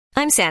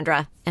I'm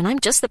Sandra, and I'm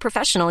just the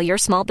professional your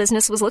small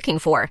business was looking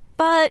for.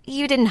 But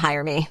you didn't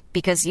hire me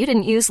because you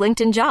didn't use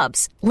LinkedIn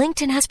Jobs.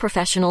 LinkedIn has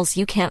professionals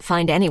you can't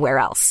find anywhere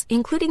else,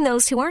 including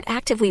those who aren't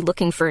actively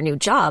looking for a new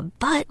job,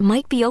 but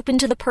might be open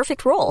to the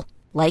perfect role,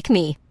 like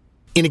me.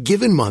 In a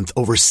given month,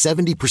 over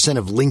 70%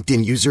 of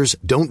LinkedIn users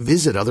don't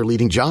visit other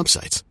leading job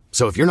sites.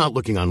 So if you're not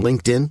looking on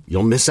LinkedIn,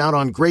 you'll miss out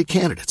on great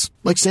candidates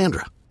like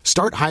Sandra.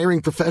 Start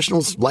hiring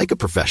professionals like a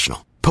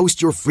professional.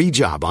 Post your free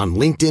job on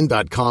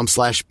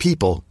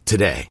linkedin.com/people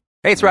today.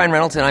 Hey, it's Ryan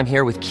Reynolds, and I'm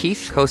here with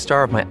Keith,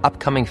 co-star of my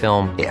upcoming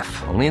film, If,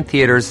 only in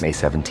theaters May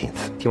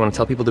 17th. Do you want to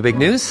tell people the big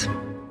news?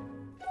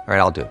 All right,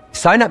 I'll do it.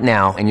 Sign up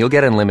now and you'll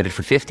get unlimited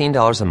for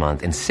 $15 a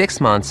month and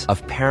 6 months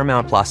of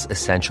Paramount Plus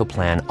Essential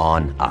Plan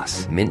on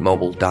us.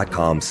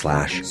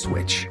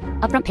 MintMobile.com/switch.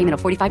 Upfront payment of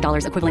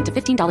 $45 equivalent to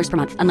 $15 per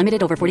month.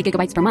 Unlimited over 40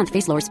 gigabytes per month.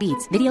 Face lower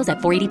speeds. Videos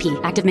at 480p.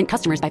 Active Mint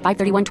customers by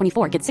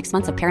 531.24 get 6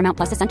 months of Paramount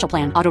Plus Essential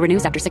Plan. Auto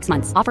renews after 6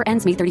 months. Offer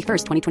ends May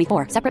 31st,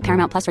 2024. Separate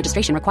Paramount Plus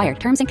registration required.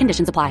 Terms and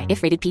conditions apply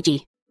if rated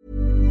PG.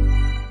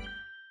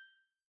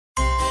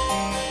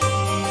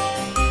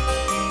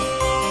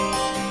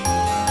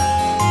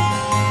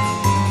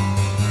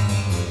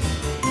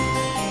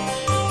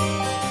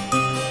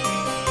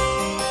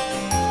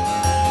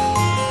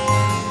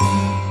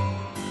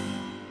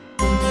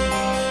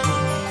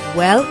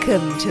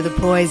 Welcome to the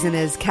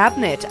Poisoner's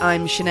Cabinet.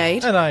 I'm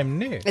Sinead. And I'm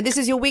Nick. And this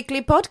is your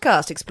weekly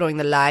podcast exploring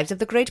the lives of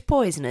the great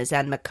poisoners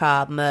and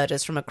macabre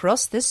murders from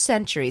across the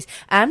centuries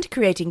and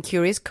creating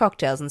curious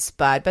cocktails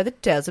inspired by the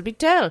tales that we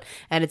tell.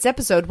 And it's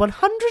episode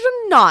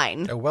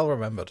 109. Oh, well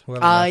remembered.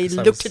 I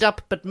looked it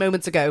up but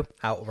moments ago.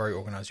 How very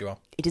organised you are.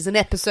 It is an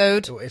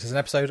episode. It is an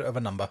episode of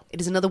a number.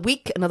 It is another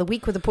week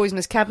with the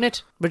Poisoner's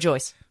Cabinet.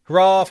 Rejoice.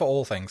 Hurrah for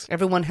all things.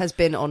 Everyone has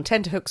been on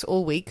tenterhooks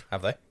all week.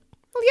 Have they?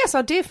 Well, yes,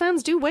 our dear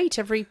fans do wait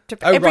every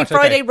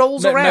Friday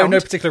rolls around. No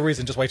particular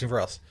reason, just waiting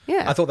for us.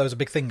 Yeah. I thought there was a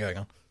big thing going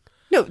on.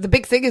 No, the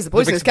big thing is the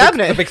Poisoner's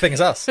Cabinet. The big thing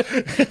is us.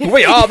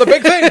 We are the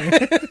big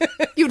thing.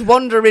 You'd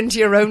wander into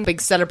your own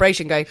big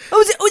celebration going,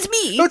 it's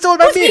me. Oh, it's all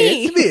about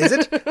me. It's me, is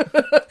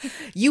it?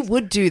 You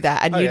would do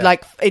that, and you'd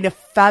like in a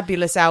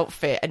fabulous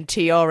outfit and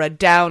tiara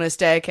down a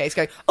staircase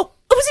going, is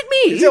it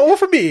me? Is it all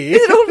for me?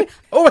 Is it all for me?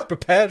 Always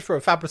prepared for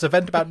a fabulous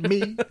event about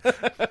me.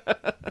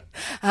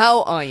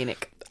 How are you,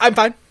 Nick? I'm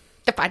fine.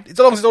 You're fine. As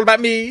long as it's all about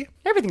me.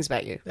 Everything's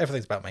about you.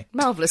 Everything's about me.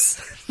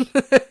 Marvellous.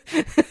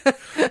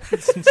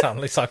 It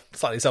sounds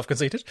slightly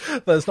self-conceited.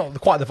 That's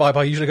not quite the vibe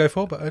I usually go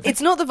for, but okay.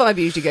 It's not the vibe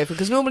you usually go for,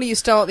 because normally you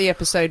start the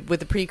episode with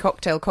the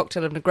pre-cocktail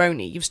cocktail of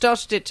Negroni. You've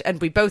started it, and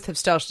we both have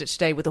started it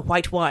today with a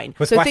white wine.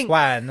 With white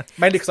wine.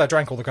 Mainly because I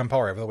drank all the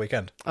Campari over the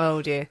weekend.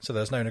 Oh, dear. So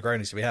there's no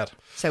Negronis to be had.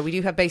 So we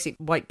do have basic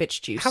white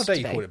bitch juice. How dare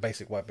you today. call it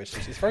basic white bitch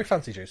juice? It's very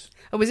fancy juice.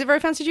 Oh, is it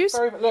very fancy juice?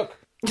 Look.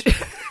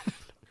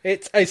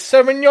 It's a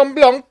Sauvignon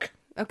Blanc.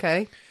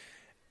 Okay.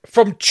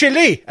 From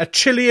Chile, a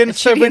Chilean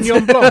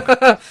Sauvignon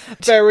Blanc.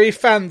 Very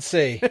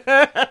fancy.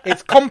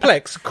 It's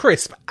complex,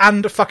 crisp,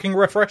 and fucking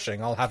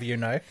refreshing, I'll have you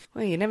know.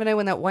 Well, you never know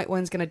when that white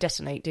wine's going to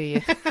detonate, do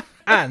you?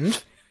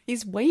 And...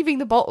 He's waving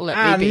the bottle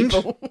at me,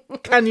 people.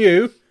 Can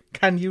you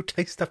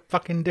taste the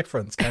fucking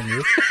difference, can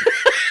you?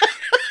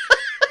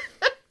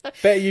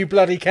 Bet you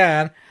bloody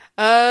can.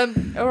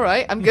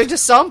 Alright, I'm going to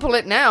sample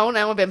it now.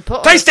 Now I've been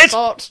put Taste on the it!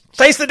 spot.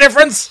 Taste the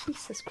difference!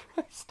 Jesus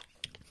Christ.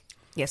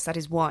 Yes, that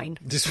is wine.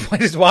 This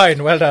is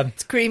wine, well done.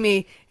 It's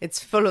creamy, it's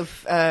full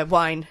of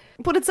wine.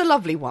 But it's a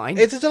lovely wine.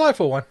 It's a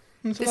delightful wine.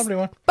 It's a lovely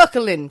one.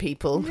 Buckle in,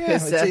 people. Yeah,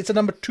 it's a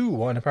number 2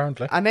 wine,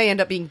 apparently. I may end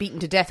up being beaten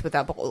to death with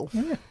that bottle.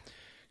 Yeah.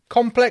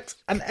 Complex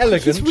and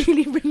elegant, He's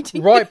really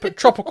reading. ripe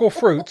tropical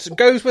fruits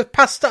goes with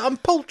pasta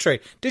and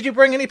poultry. Did you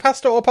bring any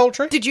pasta or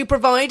poultry? Did you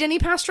provide any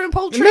pasta and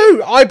poultry?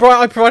 No, I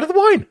provided the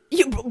wine.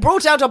 You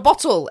brought out a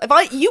bottle.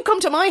 You come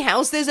to my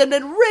house, there's an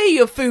array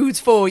of foods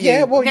for you.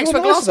 Yeah, well, next to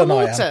you're a glass of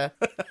nicer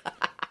water.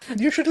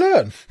 You should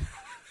learn.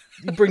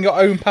 You bring your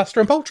own pasta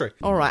and poultry.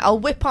 All right, I'll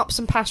whip up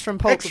some pasta and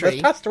poultry. Excellent.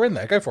 There's pasta in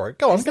there. Go for it.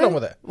 Go on, get on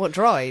with it. What,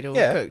 dried or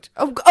Yeah. cooked?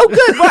 Oh,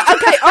 good. Well,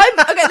 okay,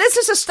 let's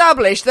just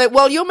establish that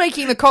while you're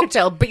making the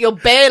cocktail, but you'll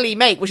barely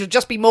make, which will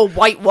just be more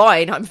white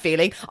wine, I'm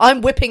feeling,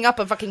 I'm whipping up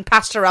a fucking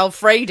pasta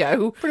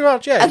Alfredo. Pretty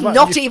much, yeah. And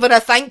not even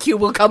a thank you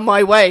will come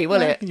my way,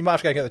 will it? You might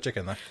have to go get the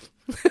chicken, though.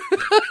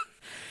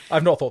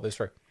 I've not thought this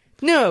through.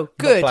 No,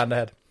 good. Not planned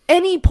ahead.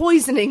 Any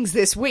poisonings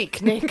this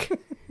week, Nick?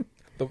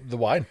 The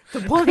wine.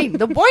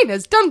 The wine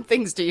has done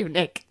things to you,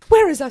 Nick.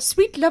 Where is our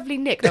sweet, lovely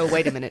Nick? Oh,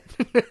 wait a minute.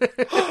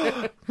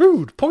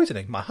 Rude.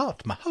 Poisoning. My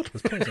heart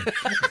was poisoned.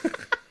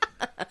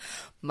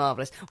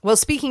 Marvellous. Well,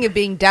 speaking of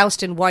being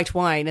doused in white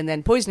wine and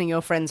then poisoning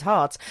your friends'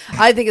 hearts,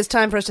 I think it's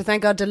time for us to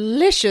thank our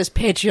delicious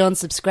Patreon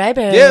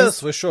subscribers.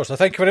 Yes, for sure. So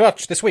thank you very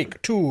much this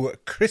week to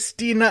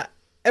Christina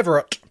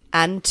Everett.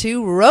 And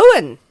to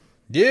Rowan.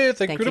 Yeah,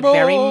 thank you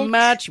very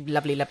much. You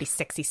lovely, lovely,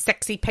 sexy,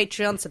 sexy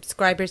Patreon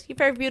subscribers. You're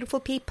very beautiful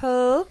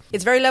people.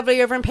 It's very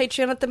lovely over on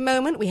Patreon at the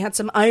moment. We had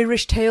some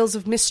Irish tales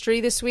of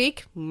mystery this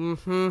week.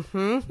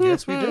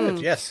 Yes, we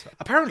did. Yes.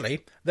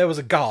 Apparently, there was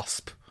a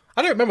gasp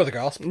I don't remember the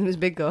gasp. It was a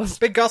big gasp.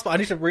 Big gasp, but I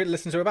need to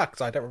listen to it back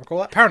because I don't recall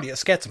that. Apparently it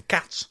scared some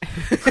cats.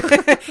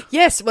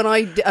 Yes, when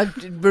I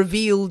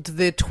revealed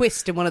the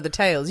twist in one of the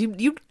tales,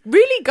 you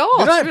really gasped.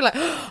 Did I? You were like,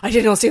 oh, I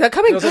did not see that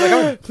coming.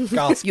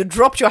 Gasp. You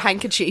dropped your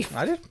handkerchief.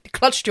 I did. You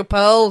clutched your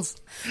pearls.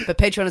 But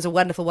Patreon is a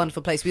wonderful,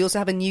 wonderful place. We also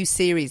have a new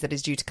series that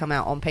is due to come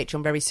out on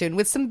Patreon very soon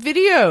with some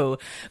video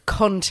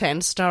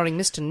content starring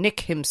Mr.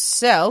 Nick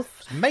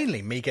himself.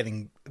 Mainly me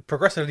getting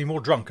progressively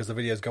more drunk as the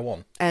videos go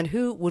on. And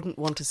who wouldn't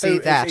want to see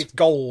that? It's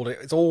gold.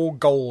 It's all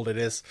gold, it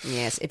is.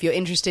 Yes, if you're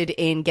interested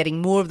in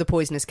getting more of the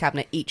Poisonous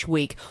Cabinet each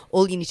week,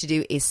 all you need to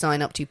do is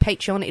sign up to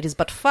Patreon. It is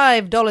but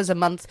 $5 a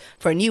month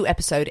for a new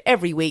episode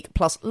every week,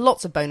 plus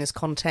lots of bonus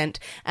content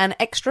and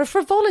extra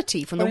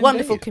frivolity from the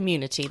wonderful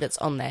community that's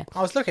on there.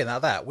 I was looking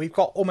at that. We've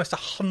got almost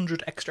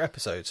 100 extra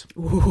episodes.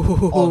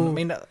 On, I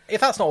mean, if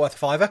that's not worth a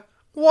fiver,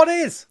 what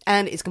is?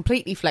 And it's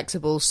completely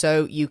flexible,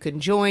 so you can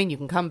join, you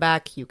can come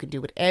back, you can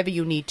do whatever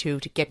you need to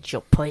get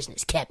your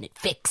Poisonous Cabinet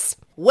fix.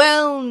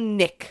 Well,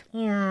 Nick.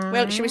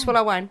 Well, should we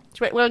swallow wine?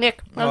 Well,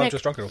 Nick. Well, No, Nick. I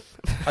just drunk it all.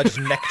 I just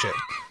necked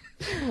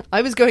it.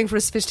 I was going for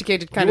a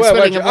sophisticated kind of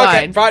swilling of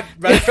wine. Okay,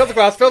 right, fill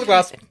the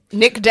glass.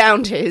 Nick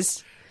downed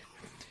his.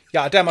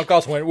 Yeah, I down my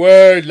glass and went,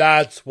 "Wait,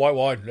 lads, white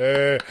wine."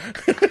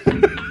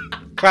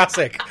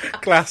 Classic.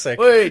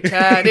 Wait,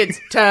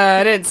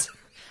 tannins.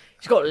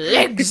 He's got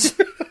legs.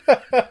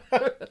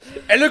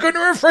 Elegant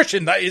and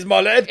refreshing, that is, my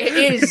lad. It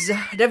is.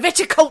 The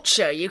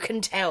viticulture, you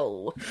can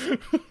tell.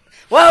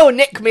 Whoa,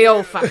 Nick, me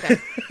old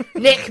fucker.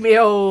 Nick, me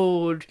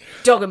old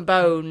dog and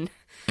bone.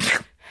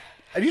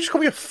 And you just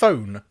call me a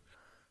phone?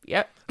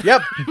 Yep.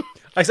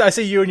 I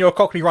see you and your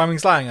Cockney rhyming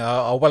slang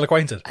are well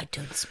acquainted. I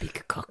don't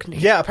speak Cockney.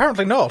 Yeah,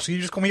 apparently not. You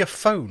just call me a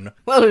phone.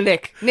 Well,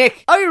 Nick,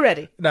 are you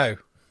ready? No.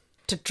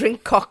 To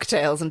drink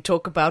cocktails and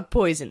talk about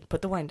poison.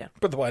 Put the wine down.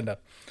 Put the wine down.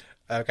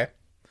 Okay.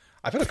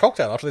 I feel a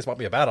cocktail after this might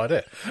be a bad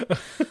idea.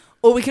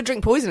 Or we could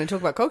drink poison and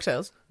talk about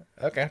cocktails.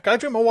 Okay. Can I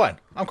drink more wine?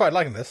 I'm quite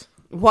liking this.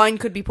 Wine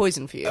could be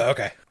poison for you.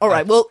 Okay. All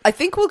right, well, I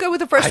think we'll go with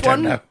the first I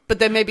don't one, know. but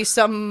there may be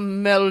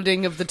some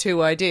melding of the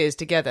two ideas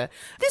together.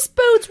 This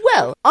bodes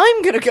well.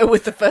 I'm going to go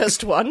with the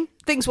first one.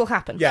 Things will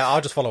happen. Yeah,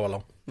 I'll just follow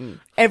along.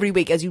 Every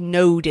week, as you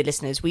know, dear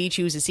listeners, we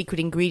choose a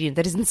secret ingredient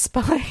that is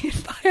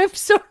inspired by... I'm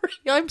sorry,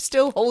 I'm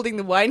still holding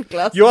the wine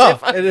glass. You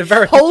as are. if I'm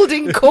Very...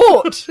 holding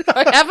court.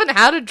 I haven't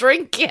had a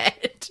drink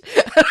yet.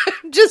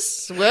 I'm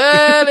just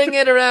swirling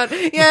it around.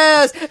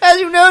 Yes,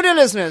 as you know, dear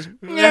listeners,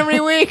 every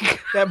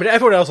week. Yeah, but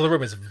everyone else in the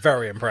room is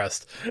very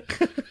impressed.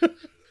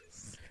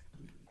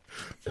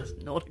 That's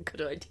not a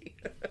good idea.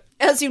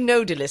 As you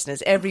know, dear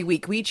listeners, every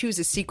week we choose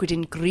a secret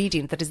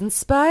ingredient that is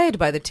inspired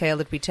by the tale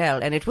that we tell,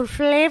 and it will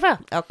flavour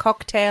our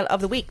cocktail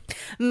of the week.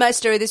 My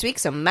story this week,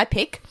 so my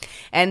pick,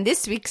 and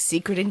this week's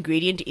secret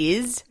ingredient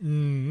is...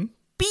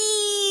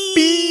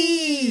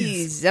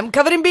 Bees! I'm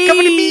covered in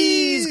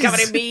bees! Covered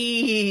in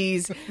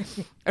bees!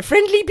 A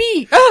friendly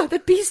bee! Oh, the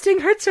bee sting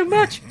hurts so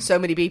much! So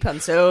many bee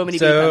puns, so many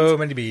bee puns. So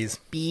many bees.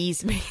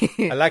 Bees.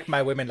 I like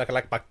my women like I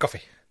like my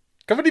coffee.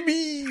 Covered in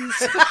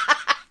bees!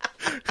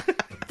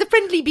 The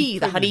friendly bee,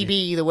 the honey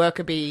bee, the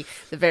worker bee,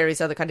 the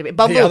various other kind of bee.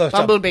 Bumblebees.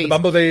 The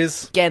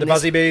bumblebees, Again, the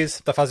buzzy bees,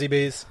 the fuzzy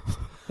bees.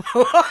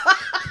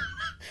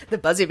 The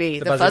buzzy bee,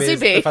 the buzzy fuzzy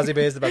bee. The fuzzy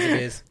bees, the buzzy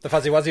bees, the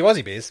fuzzy wuzzy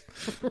wuzzy bees.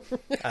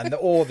 And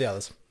all the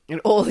others. And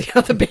all the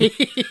other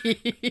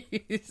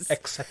bees.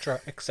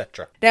 Etc.,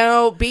 etc.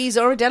 Now, bees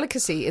are a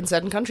delicacy in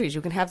certain countries.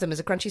 You can have them as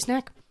a crunchy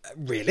snack.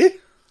 Really?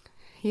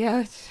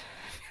 Yeah.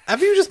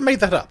 Have you just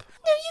made that up?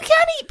 No, you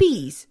can eat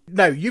bees.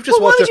 No, you've just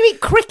Well, why watched... would you eat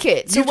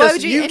cricket? So why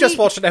would you You've eat just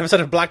any... watched an episode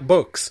of Black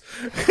Books.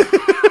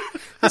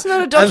 It's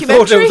not a And documentary.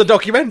 thought it was a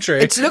documentary.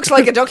 It looks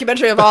like a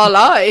documentary of our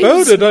lives.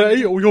 Oh, did I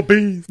eat all your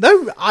bees?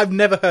 No, I've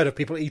never heard of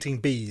people eating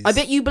bees. I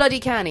bet you bloody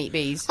can eat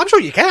bees. I'm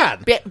sure you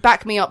can.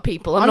 Back me up,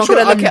 people. I'm not sure-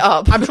 going to look it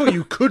up. I'm sure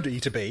you could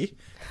eat a bee.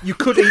 You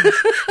could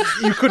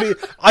eat...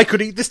 I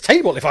could eat this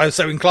table if I was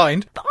so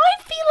inclined. But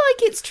I feel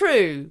like it's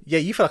true. Yeah,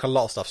 you feel like a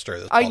lot of stuff's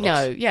true. I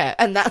know, yeah.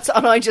 And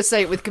I just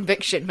say it with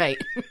conviction,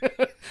 mate.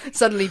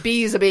 Suddenly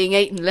bees are being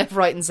eaten left,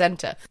 right and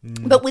centre.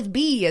 But with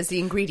bee as the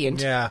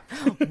ingredient. Yeah.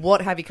 What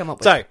have you come up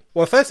with? So,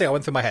 well, the first thing I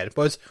went through my head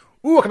was,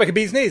 ooh, I can make a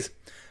bee's knees.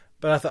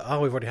 But I thought, oh,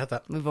 we've already had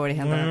that. We've already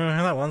had We that. already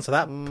had that one, so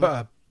that put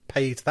a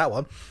pay to that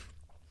one.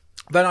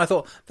 Then I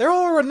thought, there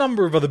are a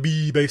number of other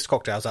bee-based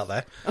cocktails out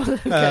there.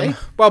 Okay.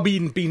 Well, be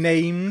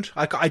named.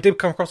 I did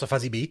come across a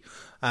fuzzy bee,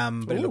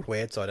 but it looked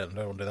weird, so I don't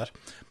want to do that.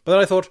 But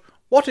then I thought,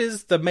 what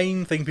is the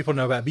main thing people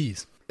know about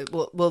bees?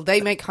 Well, they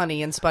make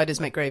honey and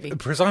spiders make gravy.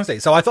 Precisely.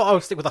 So I thought I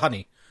would stick with the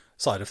honey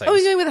side of things. Oh,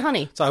 you're going with the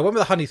honey. So I went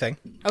with the honey thing.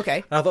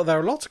 Okay. And I thought there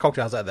are lots of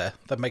cocktails out there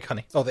that make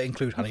honey. Oh, they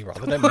include honey,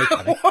 rather. They don't make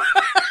honey.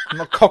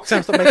 Not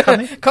cocktails that make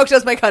honey.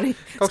 Cocktails make honey.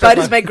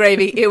 Spiders make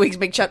gravy. Earwigs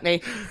make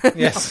chutney.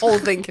 Yes. The whole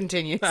thing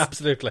continues.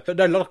 Absolutely. But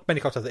no,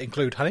 many cocktails that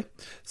include honey.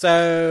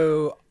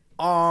 So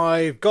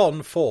I've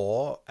gone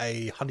for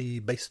a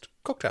honey-based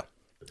cocktail.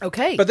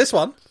 Okay. But this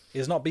one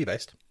is not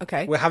bee-based.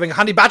 Okay. We're having a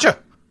honey badger.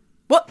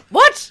 What?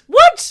 What?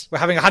 What? We're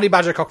having a honey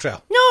badger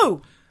cocktail.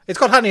 No. It's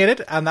got honey in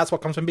it, and that's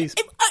what comes from bees.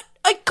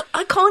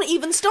 I can't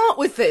even start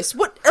with this.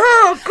 What?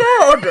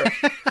 Oh,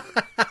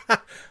 God.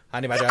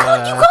 Honey badger. You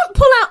can't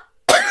pull out...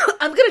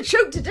 I'm going to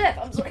choke to death.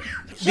 I'm sorry.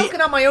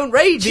 Choking on my own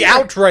rage. The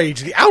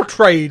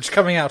outrage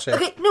coming out here.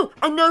 Okay, no,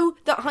 I know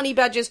that honey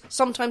badgers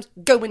sometimes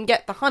go and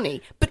get the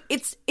honey, but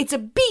it's a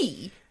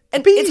bee.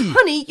 And it's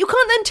honey. You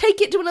can't then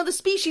take it to another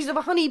species of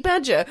a honey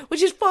badger,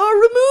 which is far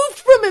removed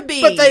from a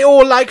bee. But they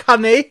all like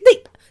honey.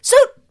 So,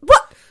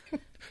 what?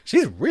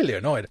 She's really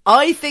annoyed.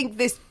 I think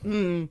this...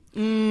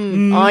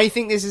 I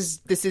think this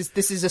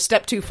is a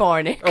step too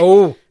far, Nick.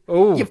 Oh.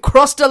 You've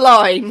crossed a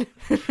line.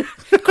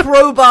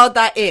 Crowbarred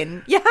that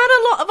in. You had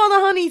a lot of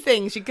other honey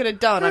things you could have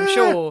done, I'm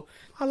sure.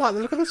 I like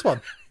the look of this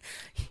one.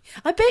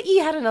 I bet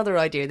you had another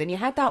idea. Then you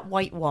had that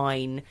white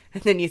wine,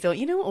 and then you thought,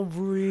 you know what will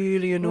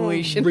really annoy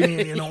Sinead?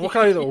 Really annoy. What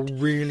can I do that will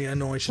really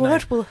annoy Sinead?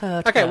 What will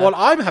hurt Okay, her? well,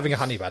 I'm having a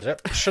honey badger.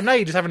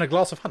 Sinead is having a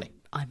glass of honey.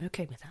 I'm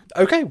okay with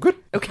that. Okay, good.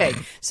 Okay,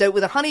 so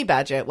with a honey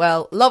badger,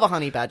 well, love a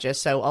honey badger,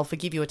 so I'll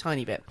forgive you a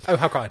tiny bit. Oh,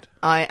 how kind.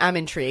 I am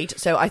intrigued,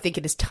 so I think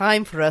it is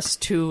time for us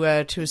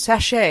to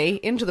sashay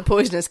into the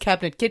poisonous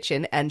cabinet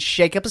kitchen and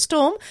shake up a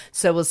storm.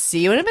 So we'll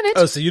see you in a minute.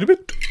 I'll see you in a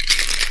bit.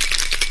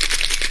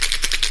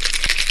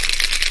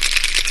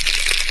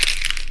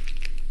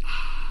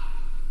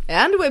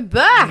 And we're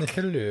back.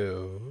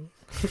 Hello.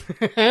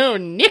 Oh,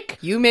 Nick,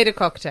 you made a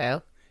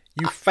cocktail.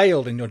 You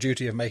failed in your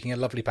duty of making a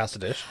lovely pasta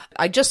dish.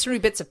 I just threw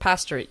bits of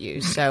pasta at you,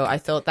 so I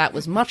thought that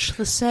was much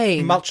the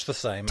same. Much the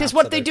same. Tis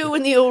what they do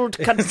in the old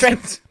country.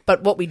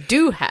 But what we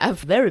do have,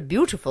 very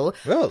beautiful,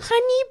 Well,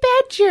 honey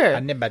badger.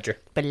 honey badger.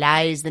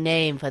 Belies the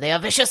name, for they are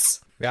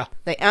vicious. Yeah.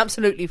 They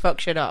absolutely fuck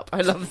shit up.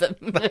 I love them.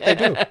 They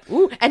do.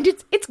 Ooh, and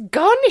it's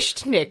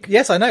garnished, Nick.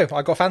 Yes, I know.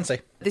 I got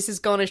fancy. This is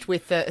garnished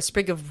with a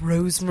sprig of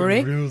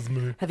rosemary.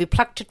 Have you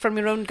plucked it from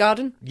your own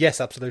garden? Yes,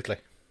 absolutely.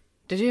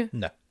 Did you?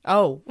 No.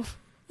 Oh.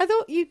 I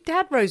thought you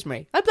had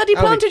rosemary. I bloody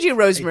planted you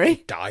rosemary.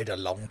 It died a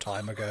long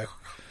time ago.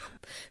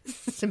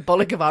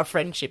 Symbolic of our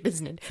friendship,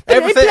 isn't it?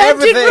 But I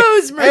planted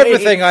rosemary.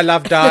 Everything I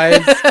love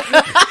dies.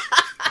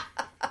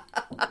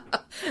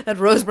 That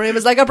rosemary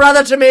was like a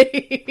brother to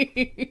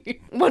me.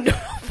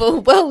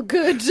 Wonderful. Well,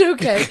 good.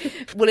 Okay.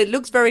 Well, it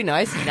looks very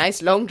nice.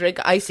 Nice long drink.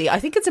 Icy. I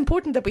think it's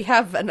important that we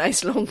have a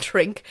nice long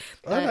drink.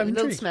 I'm a little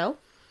intrigued. smell.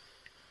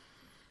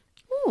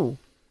 Ooh.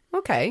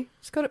 Okay.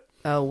 It's got a...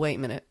 Oh, wait a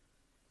minute.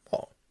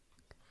 What?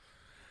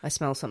 I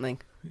smell something.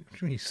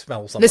 You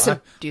smell something. Listen,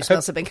 do you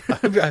smell something?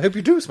 I hope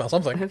you do smell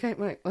something. Okay,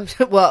 right.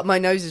 Well, my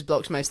nose is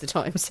blocked most of the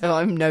time, so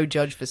I'm no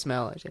judge for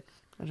smell, actually.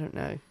 I don't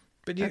know.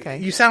 But you, Okay.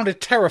 you sounded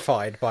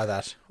terrified by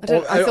that. I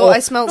thought I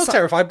smelled not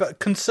terrified, but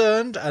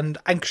concerned and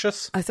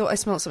anxious. I thought I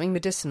smelled something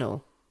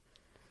medicinal.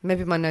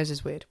 Maybe my nose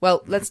is weird.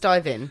 Well, let's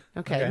dive in.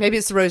 Okay. Maybe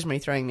it's the rosemary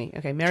throwing me.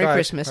 Okay, Merry Try it.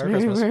 Christmas. Merry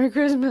Christmas. Merry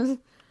Christmas.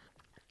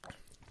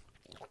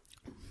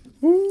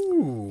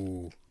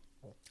 Ooh.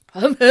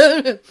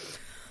 There's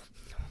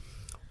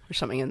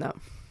something in that.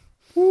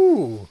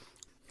 Ooh.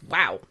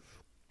 Wow.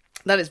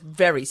 That is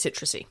very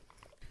citrusy.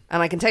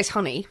 And I can taste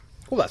honey.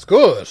 Oh, that's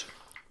good.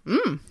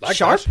 Like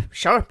Sharp. that.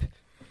 Sharp.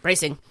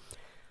 Bracing.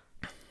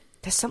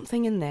 There's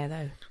something in there,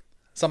 though.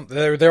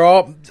 There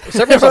are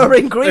several There are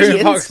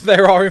ingredients.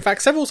 There are, in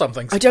fact, several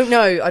somethings. I don't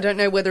know. I don't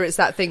know whether it's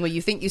that thing where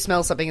you think you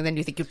smell something and then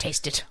you think you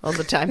taste it all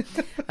the time.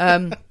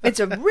 It's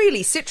a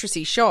really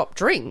citrusy, sharp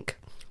drink.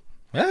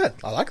 Yeah,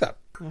 I like that.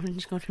 I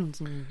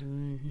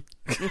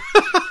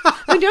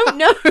don't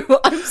know.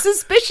 I'm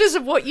suspicious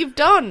of what you've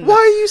done. Why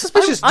are you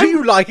suspicious? I'm- Do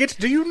you like it?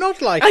 Do you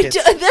not like it?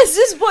 This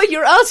is why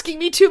you're asking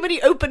me too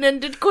many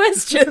open-ended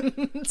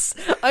questions.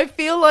 I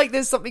feel like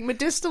there's something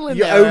medicinal in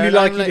You there. only and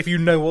like I'm it if you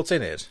know what's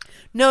in it.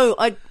 No,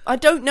 I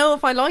don't know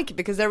if I like it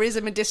because there is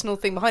a medicinal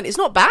thing behind it. It's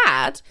not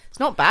bad. It's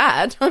not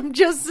bad. I'm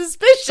just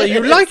suspicious. So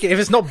you like it if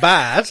it's not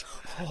bad.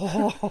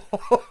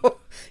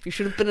 You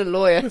should have been a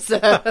lawyer,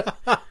 sir.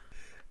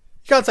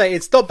 You can't say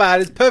it's not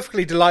bad, it's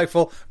perfectly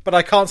delightful, but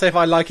I can't say if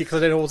I like it because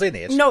I don't know what's in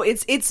it. No,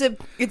 it's a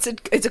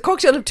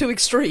cocktail of two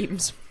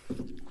extremes.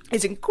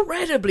 It's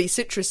incredibly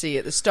citrusy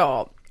at the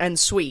start and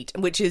sweet,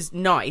 which is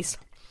nice.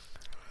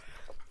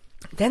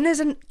 Then there's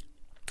an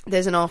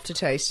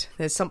aftertaste.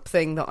 There's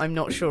something that I'm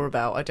not sure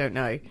about. I don't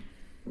know.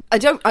 I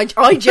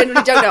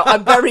genuinely don't know.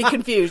 I'm very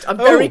confused. I'm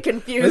very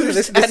confused.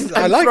 This, and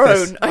I like thrown.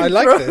 this. I'm I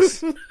like thrown.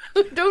 this.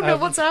 I don't know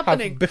what's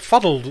happening. I've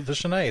befuddled the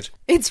Sinead.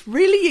 It's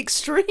really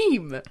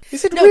extreme.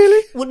 Is it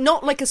really? Well,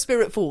 not like a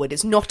spirit forward.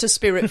 It's not a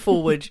spirit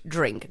forward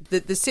drink.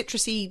 The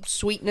citrusy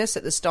sweetness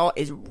at the start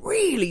is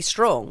really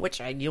strong, which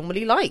I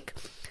normally like.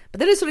 But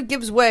then it sort of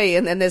gives way,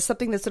 and then there's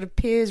something that sort of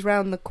peers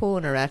round the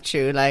corner at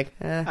you, like,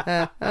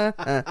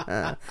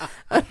 It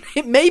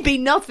may be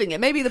nothing. It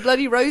may be the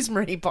bloody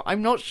rosemary, but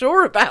I'm not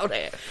sure about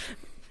it.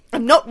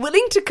 I'm not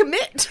willing to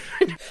commit.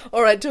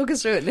 All right, talk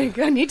us through it, Nick.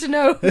 I need to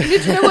know. I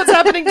need to know what's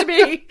happening to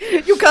me.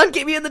 You can't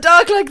keep me in the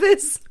dark like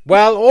this.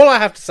 Well, all I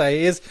have to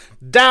say is,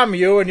 damn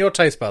you and your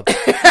taste buds.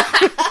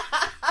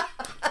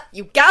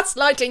 You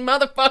gaslighting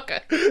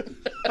motherfucker.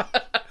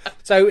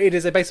 So it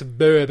is a base of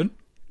bourbon.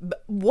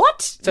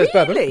 What? So it's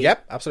bourbon. Really?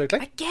 Yep, absolutely.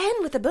 Again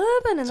with the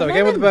bourbon and So the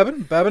again lemon. with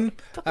the bourbon,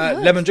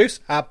 Fucking lemon juice,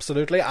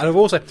 absolutely. And I've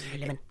also,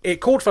 Lemon. it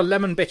called for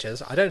lemon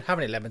bitters. I don't have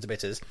any lemon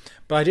bitters,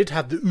 but I did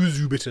have the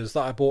uzu bitters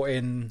that I bought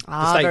in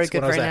the States very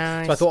good, when I was very there.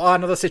 nice. So I thought,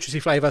 another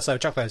citrusy flavour, so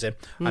chuck those in.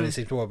 And it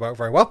seems to work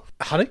very well.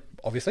 Honey,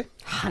 obviously.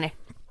 Honey.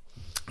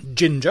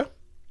 Ginger.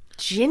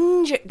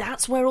 Ginger.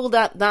 That's where all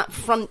that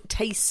front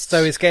taste.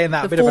 So it's getting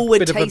that the bit of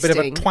forward a bit of a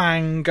tasting.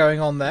 twang going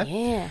on there.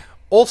 Yeah.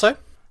 Also,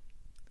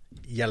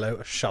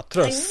 yellow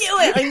chartreuse.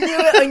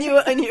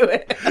 I knew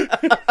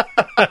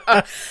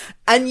it.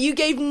 And you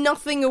gave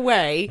nothing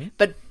away,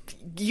 but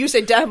you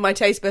say, damn my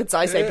taste buds.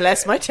 I say,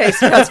 bless my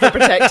taste buds for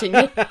protecting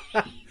me.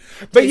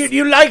 But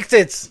you liked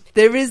it.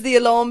 There is the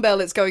alarm bell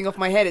that's going off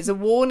my head. It's a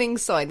warning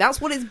sign. That's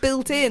what it's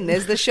built in.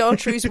 There's the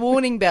chartreuse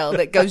warning bell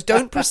that goes,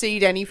 don't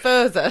proceed any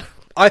further.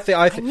 I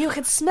think And you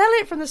could smell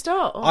it from the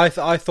start.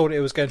 I thought it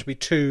was going to be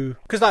too,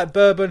 because like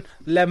bourbon,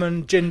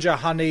 lemon, ginger,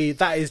 honey,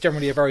 that is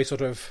generally a very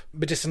sort of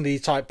medicinally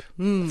type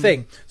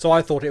thing. So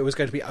I thought it was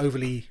going to be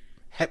overly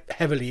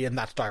heavily in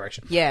that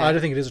direction. Yeah. I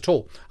don't think it is at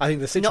all. I think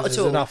the Not citrus at is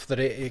all. enough that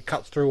it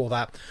cuts through all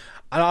that.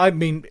 And I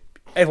mean,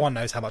 everyone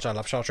knows how much I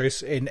love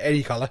chartreuse in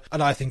any colour,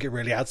 and I think it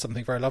really adds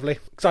something very lovely.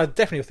 So I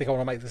definitely think I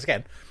want to make this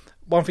again.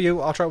 One for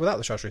you, I'll try it without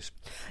the chartreuse.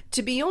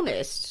 To be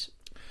honest,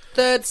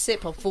 third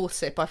sip or fourth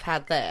sip I've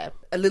had there,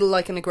 a little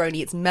like a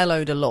Negroni, it's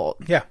mellowed a lot.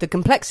 Yeah. The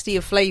complexity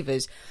of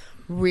flavours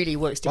really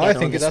works together. I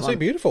think on it's this absolutely one.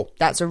 beautiful.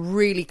 That's a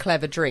really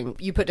clever drink.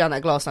 You put down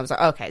that glass and I was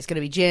like, okay, it's going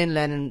to be gin,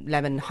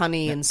 lemon,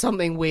 honey, and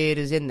something weird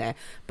is in there.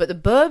 But the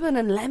bourbon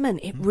and lemon,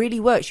 it really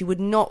works. You would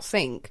not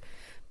think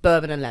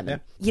bourbon and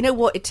lemon. Yeah. You know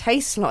what? It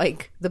tastes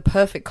like the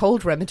perfect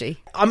cold remedy.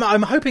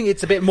 I'm hoping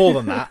it's a bit more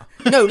than that.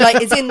 No,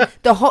 like it's in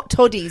the hot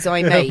toddies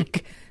I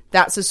make.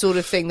 That's the sort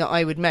of thing that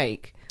I would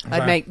make.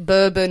 I'd Right. make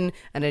bourbon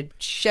and a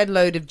shed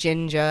load of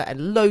ginger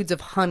and loads of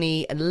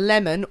honey and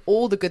lemon,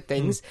 all the good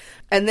things.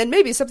 And then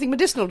maybe something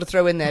medicinal to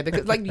throw in there,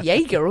 because like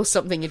Jaeger or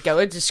something, you'd go,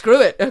 oh, just screw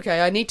it.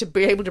 Okay, I need to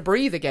be able to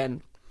breathe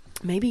again.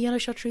 Maybe yellow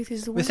chartreuse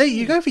is the one. See,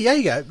 you go for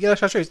Jaeger, yellow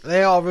chartreuse.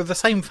 They are of the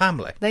same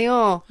family. They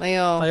are. They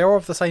are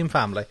of the same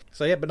family.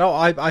 So yeah, but no,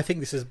 I think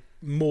this is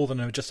more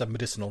than just a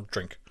medicinal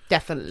drink.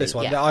 Definitely. This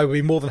one, yeah. I would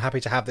be more than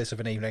happy to have this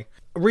of an evening.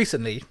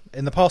 Recently,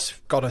 in the past,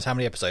 God knows how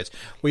many episodes,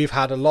 we've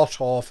had a lot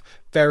of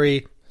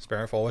very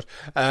spirit forward,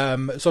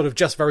 sort of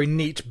just very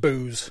neat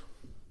booze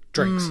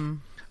drinks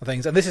and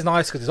things. And this is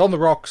nice because it's on the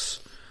rocks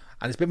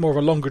and it's a bit more of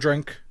a longer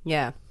drink.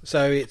 Yeah.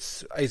 So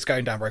it's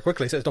going down very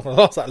quickly, so it's not going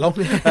to last that long.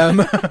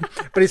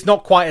 But it's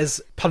not quite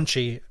as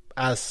punchy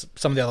as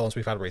some of the other ones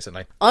we've had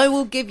recently. I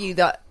will give you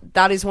that.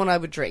 That is one I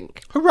would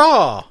drink.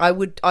 Hurrah! I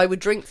would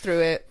drink through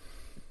it.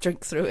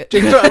 Drink through it.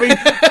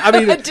 I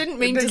mean, I didn't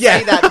mean to yeah.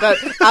 say that, but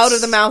out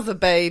of the mouth of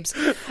babes.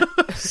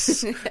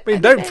 I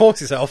mean, don't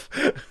force yourself.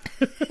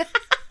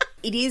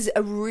 It is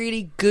a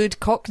really good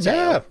cocktail.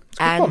 Yeah, it's a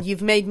good and one.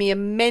 you've made me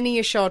many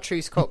a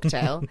chartreuse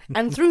cocktail.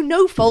 And through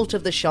no fault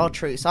of the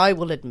chartreuse, I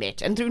will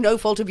admit, and through no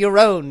fault of your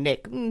own,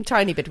 Nick,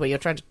 tiny bit where you're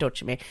trying to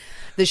touch me,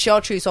 the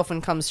chartreuse often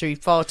comes through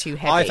far too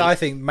heavy. I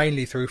think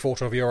mainly through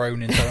fault of your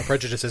own internal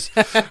prejudices.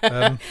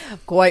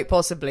 Quite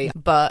possibly.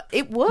 But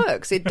it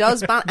works. It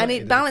does, and it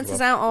does balances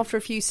well. out after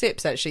a few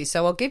sips, actually,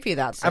 so I'll give you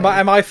that. So.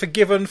 Am I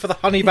forgiven for the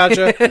honey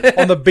badger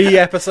on the bee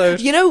episode?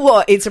 You know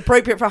what? It's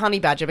appropriate for a honey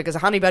badger because a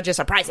honey badger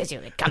surprises you.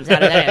 It comes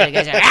out of there and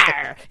it goes,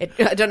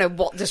 "Rawr." I don't know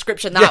what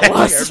description that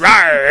was.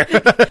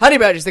 Rawr. Honey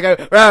badgers, they go,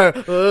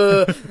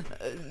 "Rawr."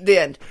 The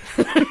end.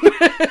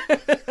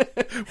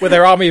 With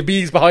their army of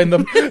bees behind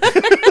them.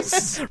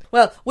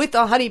 Well, with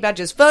our honey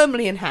badgers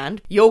firmly in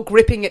hand, you're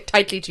gripping it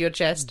tightly to your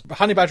chest.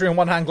 Honey badger in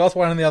one hand, glass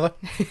wine in the other.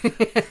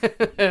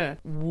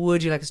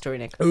 Would you like a story,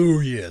 Nick? Oh,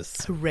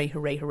 yes. Hooray,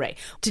 hooray, hooray.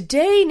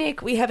 Today,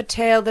 Nick, we have a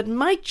tale that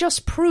might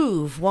just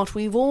prove what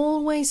we've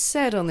always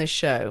said on this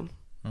show.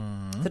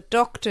 The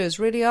doctors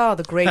really are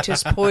the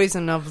greatest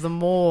poison of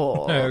them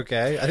all.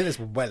 Okay, I think it's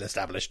well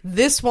established.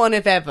 This one,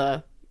 if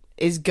ever,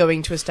 is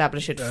going to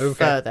establish it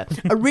further.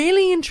 A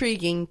really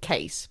intriguing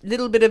case.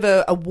 Little bit of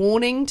a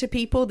warning to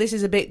people. This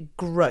is a bit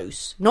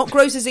gross. Not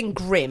gross as in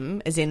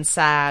grim, as in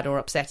sad or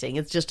upsetting.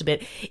 It's just a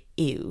bit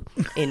ew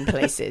in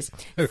places.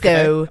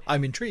 Okay, So,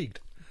 I'm intrigued.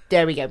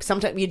 there we go.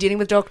 Sometimes you're dealing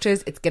with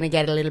doctors, it's going to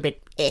get a little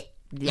bit yeah,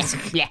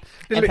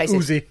 A little bit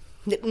oozy.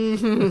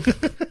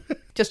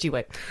 Just you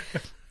wait.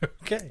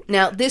 Okay.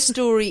 Now, this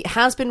story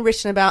has been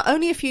written about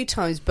only a few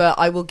times, but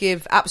I will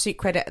give absolute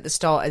credit at the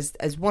start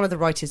as one of the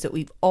writers that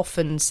we've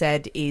often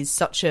said is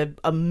such an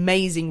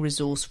amazing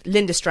resource.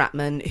 Linda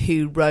Stratman,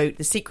 who wrote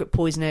The Secret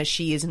Poisoner.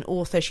 She is an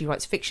author. She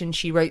writes fiction.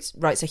 She writes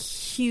a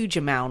huge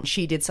amount.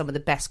 She did some of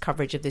the best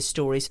coverage of this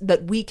story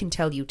that we can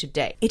tell you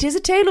today. It is a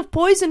tale of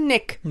poison,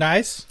 Nick.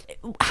 Nice.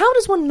 How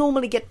does one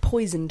normally get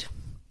poisoned?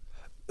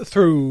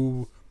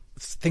 Through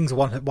things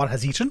one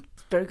has eaten.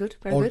 Very good.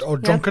 Very Or- good. or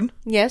drunken?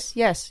 Yes.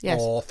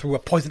 Or through a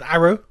poisoned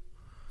arrow.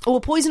 Or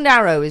a poisoned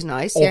arrow is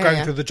nice. Or yeah, going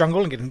yeah. through the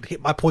jungle and getting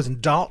hit by a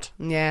poisoned dart.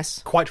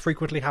 Yes. Quite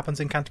frequently happens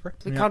in Canterbury.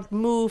 We can't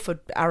move for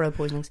arrow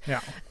poisonings.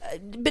 Yeah.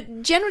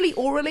 But generally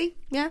orally,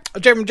 yeah.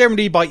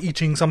 Generally by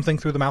eating something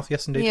through the mouth,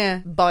 yes, indeed. Yeah,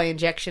 by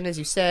injection, as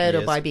you said, or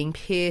Yes. by being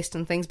pierced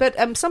and things. But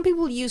some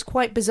people use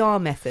quite bizarre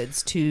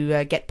methods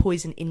to get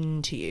poison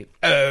into you.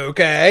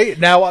 Okay,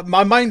 now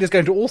my mind is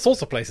going to all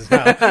sorts of places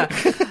now.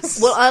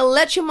 Well, I'll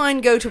let your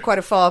mind go to quite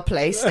a far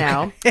place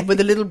now, with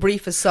a little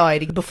brief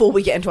aside before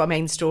we get into our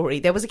main story.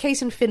 There was a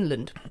case in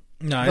Finland.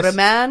 Nice. For a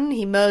man,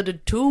 he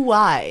murdered 2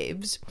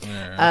 wives.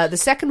 The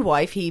second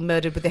wife he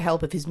murdered with the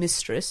help of his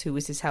mistress, who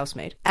was his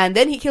housemaid. And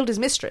then he killed his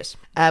mistress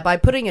by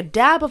putting a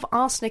dab of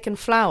arsenic and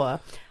flour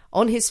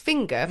on his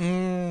finger,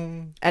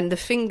 and the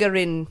finger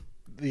in...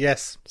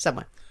 Yes.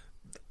 Somewhere.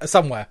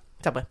 Somewhere.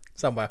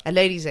 Somewhere. A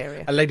lady's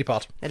area. A lady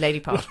part. A lady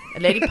part. A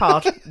lady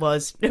part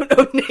was... No,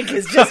 Nick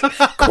is just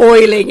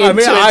coiling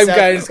into it. I'm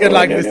going to get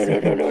like this.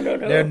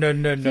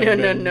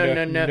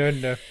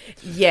 No.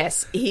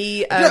 Yes,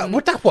 he...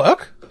 Would that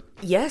work?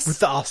 Yes. With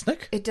the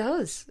arsenic? It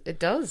does.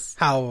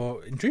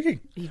 How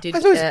intriguing. He did I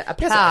suppose-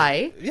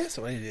 apply. Yes,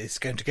 well, it's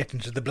going to get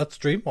into the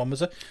bloodstream, one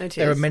was it? It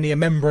There is. are many a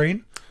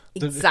membrane.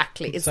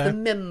 Exactly. It's So- the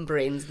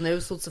membranes and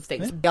those sorts of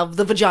things. Of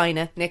the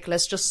vagina, Nick,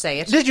 let's just say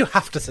it. Did you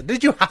have to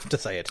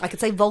say it? I could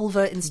say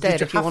vulva instead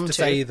Did you if you have want to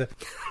to. say the...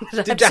 I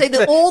have Did to you say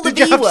have to all the Did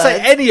you V have to say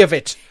words. any of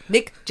it?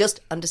 Nick,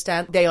 just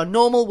understand, they are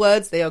normal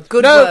words, they are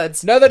good No,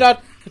 words. no, they're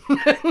not.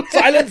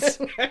 Silence.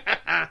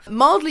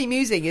 Mildly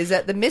amusing is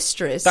that the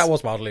mistress That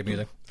was mildly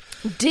amusing.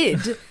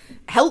 did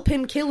help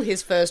him kill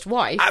his first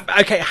wife.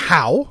 Okay,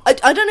 how? I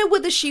don't know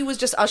whether she was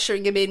just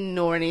ushering him in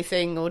or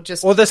anything, or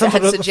just Or there's some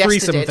had sort of suggested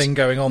threesome it. thing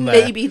going on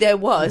there. Maybe there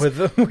was. With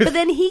but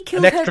then he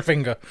killed an her. extra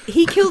finger.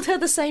 He killed her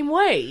the same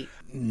way.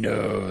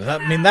 No,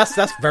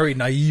 that's very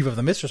naive of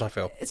the mistress, I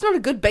feel. It's not a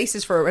good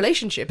basis for a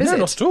relationship, is No, it?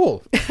 not at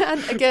all.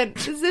 And again,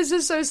 this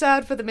is so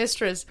sad for the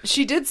mistress.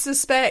 She did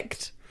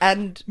suspect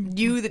and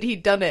knew that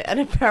he'd done it, and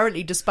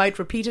apparently, despite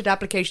repeated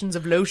applications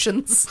of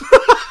lotions,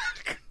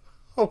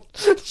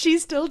 she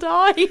still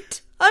died.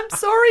 I'm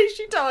sorry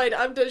she died.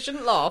 I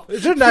shouldn't laugh. No,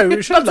 it shouldn't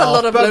That's a laugh,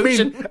 lot of but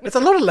lotion. it's a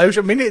lot of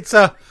lotion. It's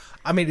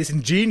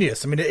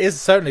ingenious. It is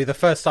certainly the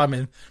first time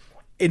in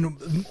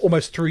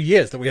almost 3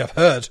 years that we have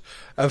heard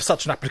of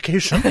such an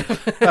application.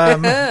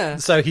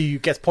 So he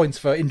gets points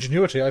for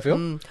ingenuity, I feel.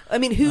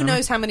 Who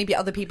knows how many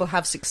other people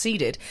have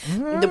succeeded?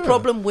 The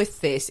problem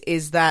with this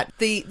is that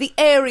the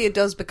area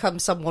does become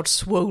somewhat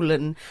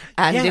swollen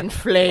and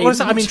inflamed. Well,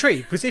 I'm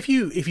intrigued because if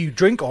you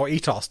drink or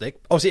eat arsenic,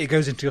 obviously it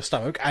goes into your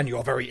stomach and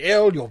you're very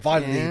ill, you're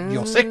violently,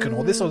 you're sick, and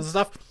all this sort of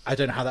stuff. I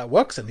don't know how that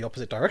works in the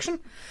opposite direction.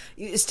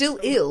 Still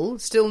ill,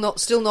 still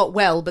not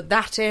well, but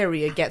that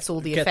area gets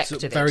all the effect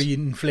of it. Very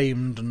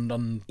inflamed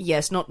and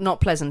Yes, not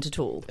pleasant at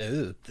all.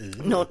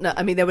 No.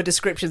 There were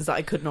descriptions that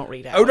I could not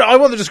read out. Oh no, I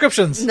want the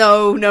descriptions.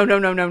 No.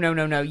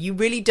 You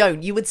really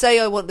don't. You would say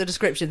I want the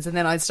descriptions, and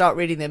then I'd start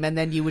reading them, and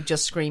then you would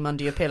just scream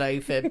under your pillow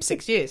for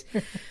 6 years.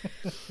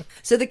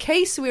 So the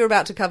case we're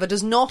about to cover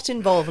does not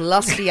involve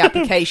lusty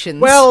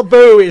applications Well,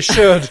 boo, it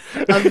should.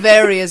 of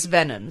various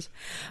venoms.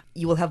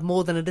 You will have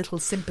more than a little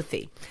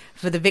sympathy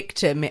for the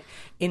victim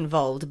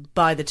involved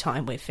by the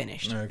time we're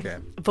finished. Okay.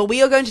 For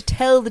we are going to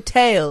tell the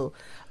tale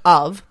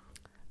of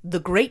the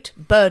Great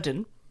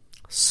Burden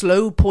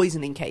slow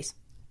poisoning case.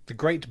 The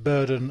Great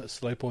Burden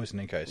slow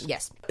poisoning case.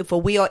 Yes. For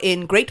we are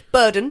in Great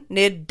Burden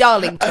near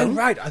Darlington Oh,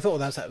 right. I thought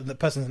that was the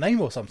person's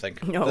name or something.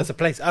 No. There's a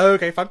place. Oh,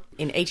 okay, fine.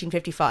 in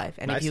 1855.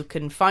 And Nice. if you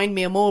can find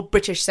me a more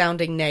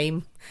British-sounding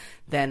name,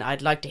 then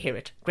I'd like to hear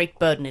it. Great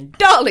Burden in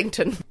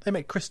Darlington. They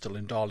make crystal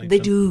in Darlington. They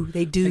do.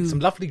 Make some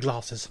lovely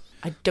glasses.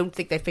 I don't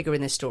think they figure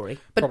in this story.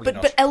 But Probably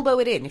but not. elbow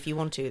it in if you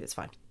want to, that's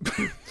fine.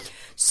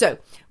 So,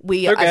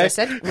 we, Okay. as I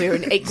said, we're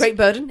in Great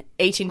Burden,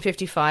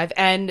 1855,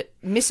 and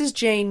Mrs.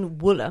 Jane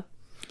Wooler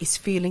is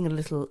feeling a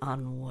little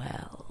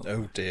unwell.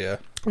 Oh, dear.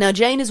 Now,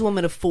 Jane is a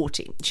woman of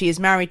 40. She is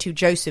married to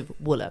Joseph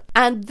Wooler,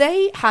 and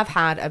they have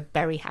had a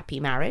very happy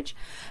marriage,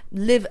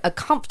 live a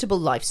comfortable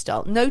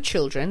lifestyle, no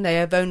children. They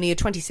have only a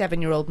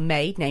 27-year-old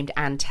maid named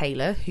Anne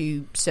Taylor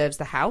who serves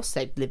the house.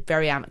 They live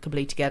very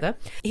amicably together.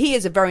 He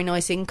has a very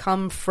nice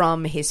income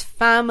from his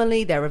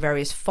family. There are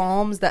various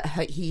farms that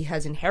he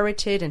has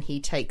inherited, and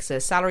he takes a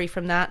salary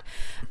from that.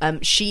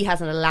 She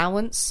has an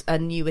allowance,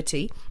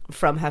 annuity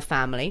from her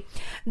family.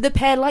 The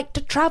pair liked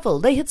to travel.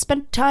 They had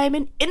spent time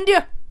in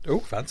India. Oh,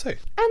 fancy. And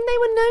they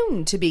were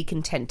known to be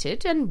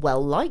contented and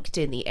well liked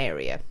in the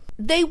area.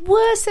 They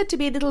were said to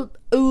be a little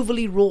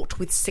overly wrought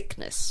with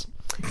sickness.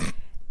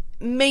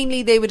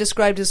 Mainly, they were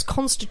described as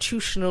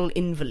constitutional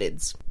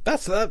invalids.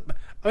 That's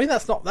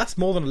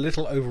more than a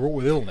little overall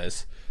with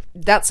illness.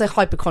 That's a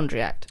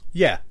hypochondriac.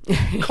 Yeah.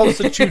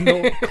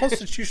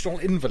 Constitutional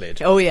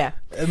invalid. Oh, yeah.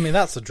 I mean,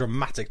 that's a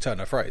dramatic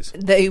turn of phrase.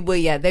 They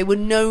were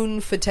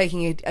known for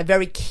taking a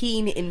very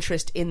keen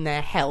interest in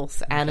their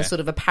health and a Okay. sort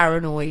of a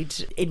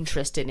paranoid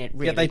interest in it,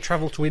 really. Yeah, they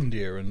travelled to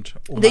India and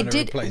all They manner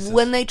did. of places.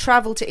 When they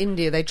travelled to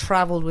India, they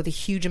travelled with a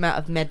huge amount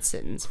of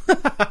medicines.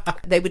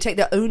 They would take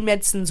their own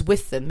medicines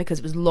with them because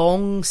it was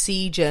long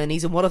sea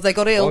journeys. And what if they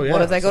got ill? Oh, yeah,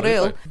 what if they got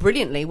ill? absolutely.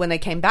 Brilliantly, when they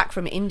came back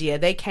from India,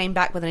 they came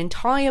back with an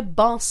entire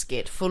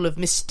basket full of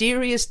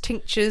mysterious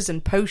tinctures tinctures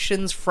and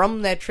potions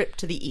from their trip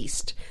to the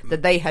east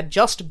that they had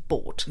just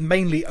bought.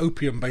 Mainly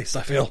opium-based,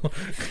 I feel.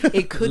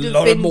 It could have a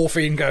lot been of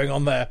morphine going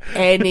on there.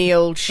 Any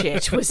old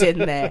shit was in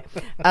there.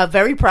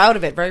 Very proud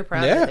of it. Very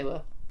proud of it they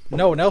were.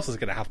 No one else is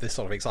going to have this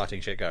sort of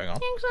exciting shit going on.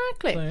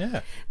 Exactly. So,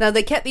 yeah. Now,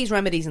 they kept these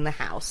remedies in the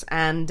house,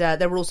 and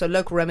there were also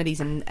local remedies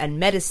and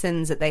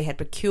medicines that they had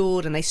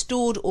procured, and they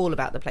stored all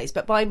about the place.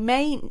 But by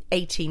May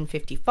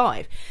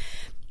 1855,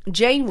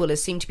 Jane Wooler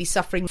seemed to be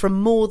suffering from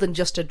more than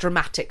just a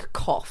dramatic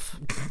cough.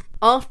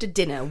 After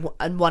dinner,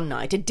 and one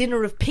night, a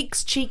dinner of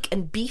pig's cheek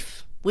and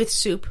beef with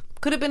soup.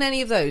 Could have been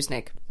any of those,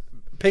 Nick.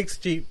 Pig's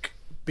cheek,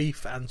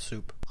 beef and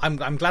soup.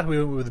 I'm glad we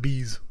went with the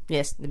bees.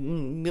 Yes,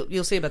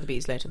 you'll see about the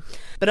bees later.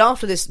 But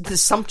after this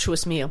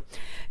sumptuous meal,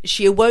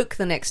 she awoke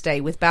the next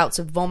day with bouts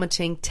of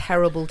vomiting,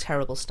 terrible,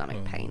 terrible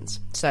stomach pains.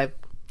 So,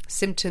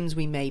 symptoms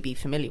we may be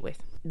familiar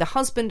with. The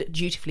husband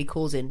dutifully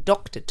calls in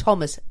Dr.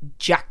 Thomas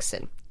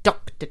Jackson,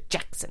 Dr.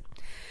 Jackson,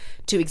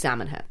 to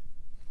examine her.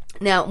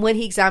 Now, when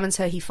he examines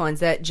her, he finds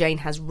that Jane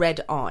has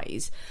red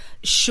eyes,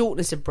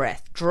 shortness of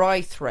breath,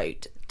 dry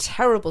throat,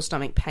 terrible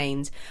stomach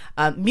pains,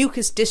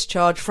 mucus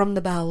discharge from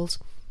the bowels.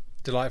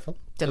 Delightful.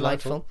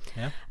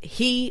 Yeah.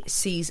 He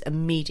sees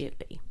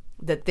immediately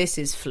that this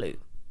is flu.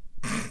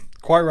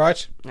 Quite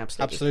right.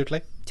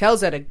 Absolutely.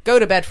 Tells her to go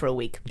to bed for a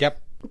week.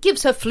 Yep.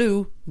 Gives her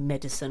flu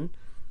medicine.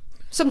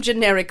 Some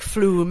generic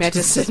flu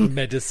medicine.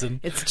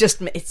 It's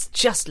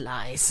just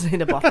lies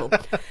in a bottle.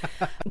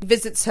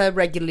 Visits her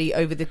regularly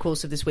over the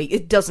course of this week.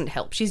 It doesn't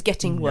help. She's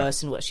getting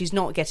worse and worse. She's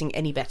not getting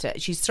any better.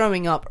 She's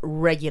throwing up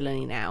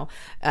regularly now.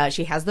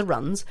 She has the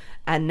runs,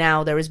 and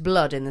now there is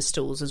blood in the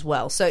stools as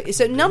well. So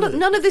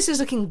none of this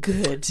is looking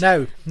good.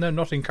 No,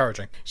 not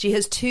encouraging. She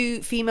has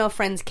 2 female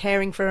friends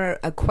caring for her,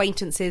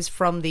 acquaintances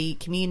from the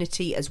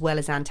community, as well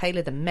as Anne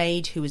Taylor, the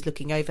maid, who is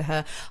looking over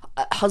her.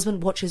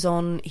 Husband watches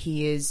on.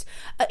 He's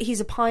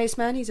a pious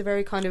man. He's a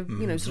very kind of,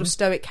 sort of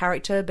stoic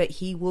character, but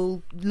he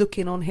will look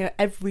in on her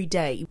every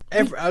day.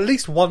 At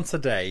least once a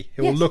day,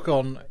 he will look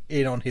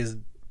in on his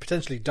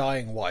potentially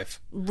dying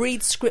wife.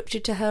 Read scripture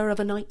to her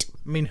of a night.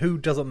 I mean, who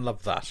doesn't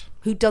love that?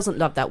 Who doesn't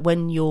love that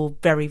when you're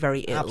very,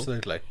 very ill?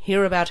 Absolutely.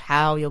 Hear about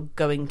how you're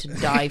going to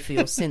die for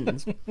your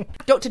sins.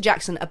 Dr.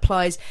 Jackson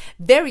applies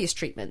various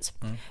treatments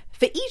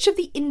for each of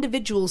the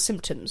individual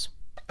symptoms.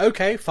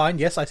 Okay, fine.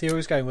 Yes, I see where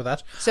he's going with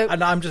that.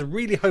 And I'm just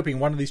really hoping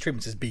one of these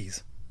treatments is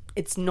bees.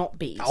 It's not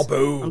bees, oh,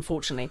 boo.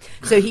 Unfortunately.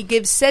 So he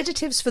gives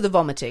sedatives for the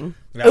vomiting,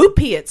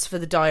 opiates for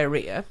the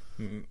diarrhea.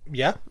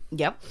 Yeah.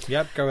 Yep.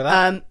 Go with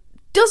that.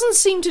 Doesn't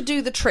seem to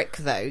do the trick,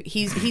 though.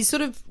 He's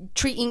sort of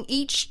treating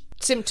each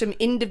symptom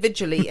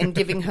individually and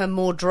giving her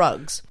more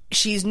drugs.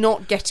 She's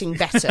not getting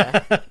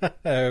better.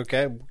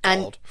 Okay. God.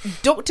 And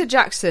Dr.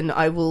 Jackson,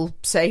 I will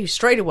say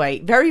straight away,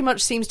 very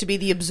much seems to be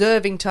the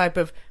observing type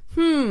of,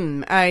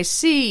 I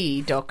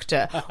see,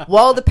 doctor.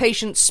 While the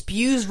patient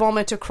spews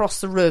vomit across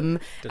the room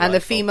and the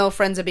female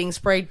friends are being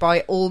sprayed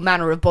by all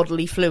manner of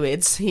bodily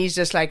fluids, he's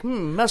just like,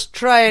 must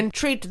try and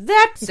treat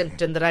that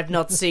symptom that I've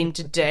not seen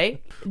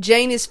today.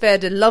 Jane is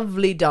fed a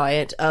lovely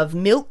diet of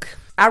milk,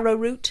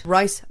 arrowroot,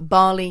 rice,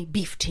 barley,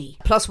 beef tea,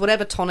 plus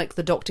whatever tonic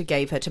the doctor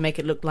gave her to make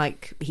it look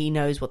like he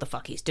knows what the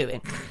fuck he's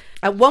doing.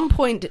 At one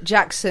point,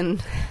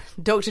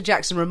 Dr.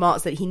 Jackson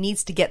remarks that he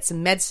needs to get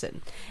some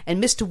medicine,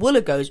 and Mr.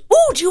 Wooler goes,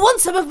 "Ooh, do you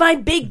want some of my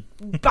big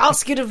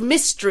basket of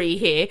mystery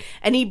here?"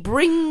 And he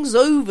brings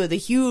over the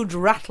huge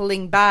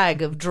rattling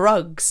bag of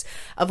drugs,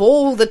 of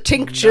all the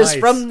tinctures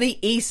from the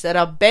east that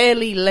are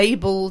barely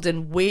labelled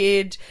and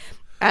weird.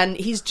 And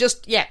he's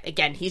just been,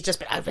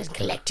 I've been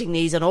collecting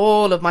these on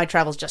all of my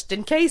travels just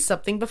in case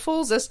something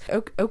befalls us.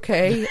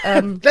 Okay.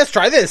 Let's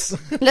try this.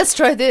 Let's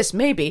try this,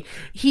 maybe.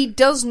 He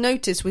does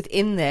notice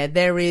within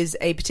there is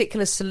a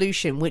particular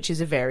solution, which is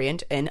a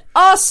variant in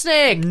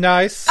arsenic.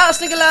 Nice.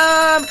 Arsenic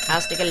alarm.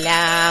 Arsenic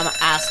alarm.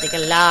 Arsenic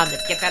alarm.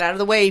 Let's get that out of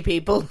the way,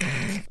 people.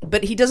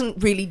 But he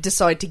doesn't really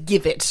decide to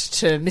give it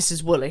to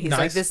Mrs. Wooler. He's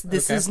like,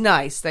 this is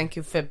nice. Thank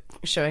you for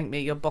showing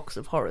me your box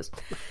of horrors.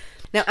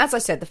 Now, as I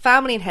said, the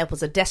family and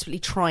helpers are desperately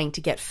trying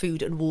to get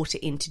food and water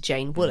into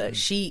Jane Wooler.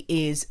 She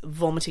is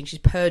vomiting. She's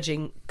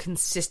purging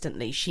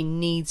consistently. She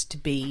needs to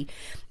be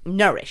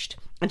nourished.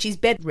 And she's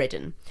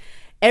bedridden.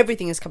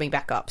 Everything is coming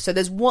back up. So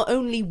there's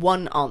only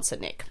one answer,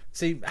 Nick.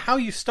 See, how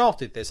you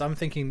started this, I'm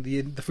thinking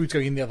the food's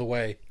going in the other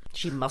way.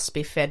 She must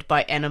be fed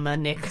by enema,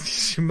 Nick.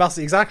 She must,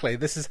 exactly.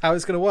 This is how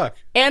it's going to work.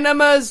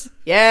 Enemas!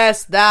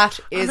 Yes, that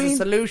is a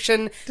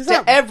solution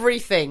to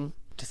everything.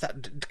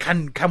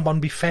 Can one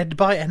be fed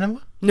by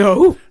enema?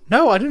 No,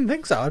 I didn't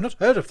think so. I've not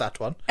heard of that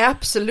one.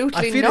 Absolutely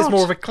not. I feel it's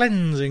more of a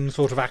cleansing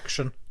sort of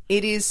action.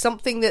 It is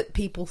something that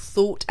people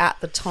thought at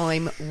the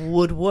time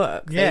would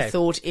work. Yeah. They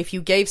thought if you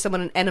gave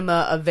someone an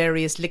enema of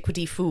various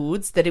liquidy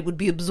foods, that it would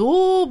be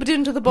absorbed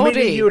into the body.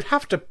 Meaning you would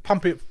have to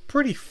pump it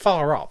pretty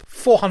far up.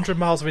 400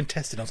 miles of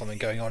intestine or something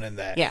going on in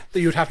there. Yeah. That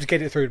you would have to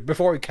get it through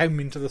before it came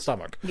into the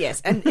stomach.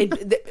 Yes, and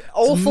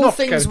awful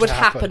things would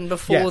happen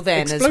before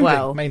then as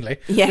well. Mainly.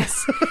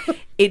 Yes.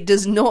 It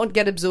does not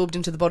get absorbed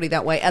into the body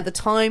that way. At the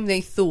time,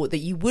 they thought that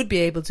you would be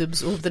able to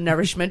absorb the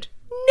nourishment.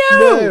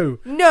 No.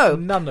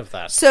 None of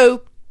that.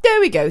 So There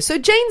we go. So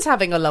Jane's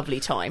having a lovely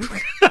time.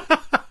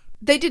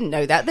 They didn't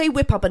know that. They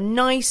whip up a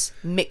nice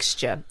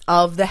mixture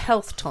of the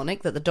health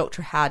tonic that the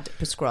doctor had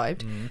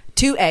prescribed,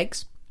 2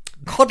 eggs,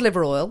 cod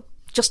liver oil,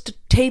 just a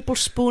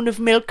tablespoon of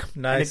milk,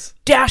 nice, and a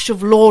dash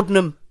of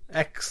laudanum.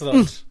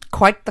 Excellent.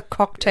 Quite the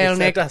cocktail,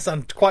 Nick. That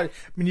sounds quite. I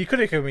mean, you could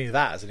have given me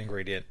that as an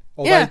ingredient.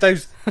 Or Yeah.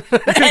 those you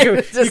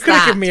could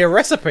have given me a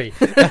recipe.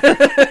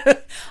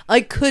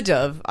 I could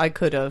have.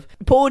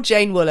 Poor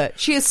Jane Wooler.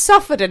 She has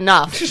suffered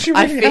enough, She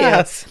I really feel.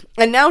 has.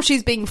 And now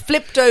she's being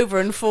flipped over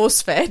and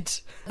force-fed.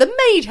 The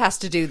maid has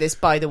to do this,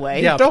 by the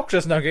way. Yeah, the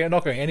doctor's not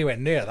going anywhere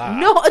near that.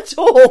 Not at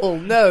all.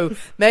 No.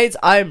 Maids,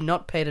 I'm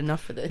not paid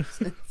enough for this.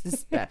 This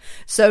is bad.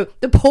 So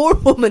the poor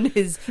woman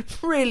is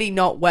really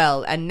not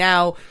well, and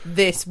now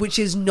this, which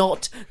is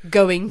not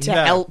going to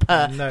help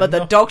her, but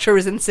the doctor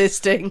is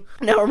insisting.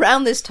 Now,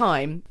 around this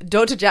time,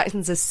 Dr.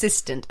 Jackson's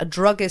assistant, a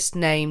druggist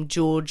named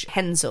George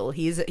Hensel,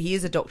 he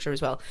is a doctor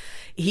as well,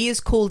 he is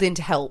called in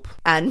to help,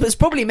 and was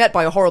probably met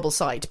by a horrible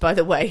sight, by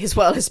the way, as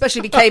well,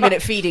 especially if he came in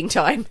at feeding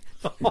time.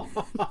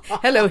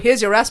 Hello,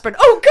 here's your aspirin.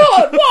 Oh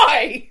God,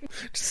 why?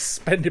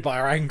 Suspended by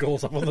her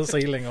ankles up on the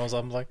ceiling or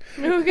something.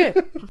 Okay.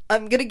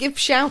 I'm going to give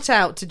shout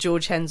out to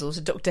George Hensel,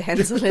 to Dr.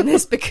 Hensel in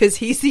this, because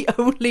he's the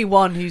only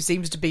one who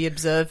seems to be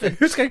observant.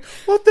 Who's going,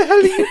 what the hell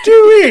are you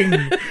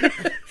doing?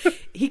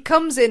 He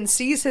comes in,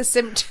 sees her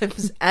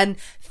symptoms, and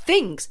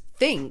thinks,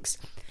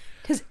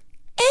 has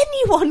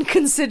anyone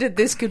considered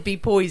this could be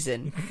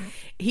poison?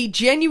 He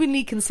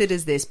genuinely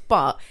considers this,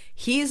 but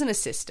he is an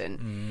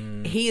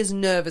assistant. He is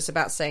nervous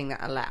about saying that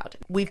aloud.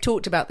 We've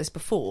talked about this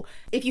before.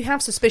 If you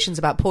have suspicions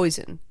about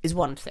poison is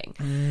one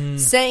thing.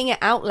 Saying it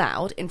out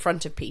loud in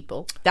front of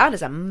people, that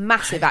is a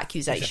massive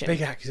accusation. It's a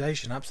big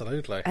accusation,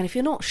 absolutely. And if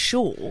you're not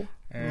sure,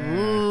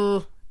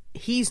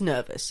 he's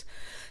nervous.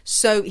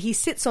 So he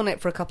sits on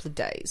it for a couple of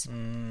days.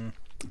 And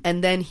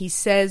then he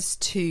says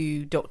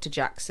to Dr.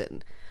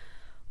 Jackson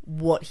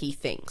what he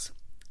thinks.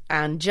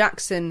 And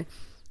Jackson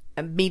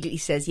immediately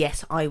says,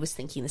 yes, I was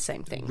thinking the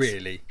same things.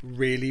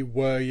 Really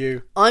were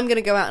you? I'm going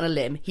to go out on a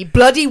limb. He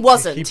bloody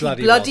wasn't. He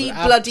bloody wasn't.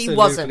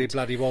 Absolutely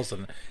bloody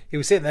wasn't. He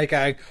was sitting there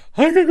going,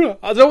 I don't know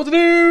what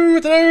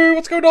to do,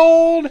 what's going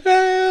on,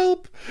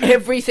 help.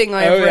 Everything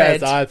I've read.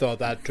 Yes, I thought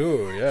that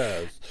too,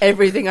 yes.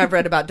 Everything I've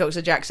read about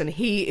Dr. Jackson,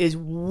 he is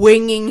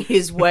winging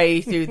his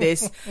way through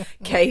this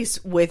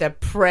case with a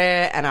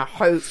prayer and a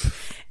hope.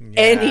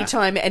 Yeah.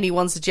 Anytime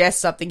anyone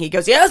suggests something, he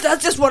goes, yes,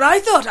 that's just what I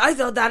thought. I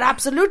thought that,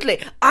 absolutely.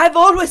 I've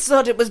always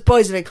thought it was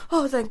poisoning.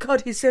 Oh, thank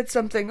God he said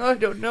something. I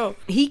don't know.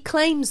 He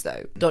claims,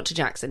 though, Dr.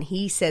 Jackson,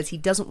 he says he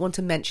doesn't want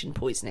to mention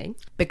poisoning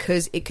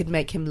because it could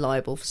make him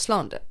liable for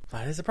slander.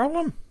 That is a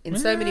problem. In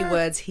so many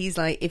words, he's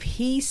like, if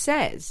he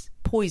says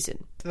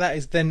poison, that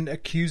is then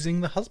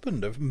accusing the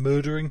husband of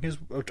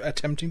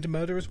attempting to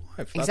murder his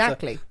wife.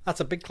 Exactly.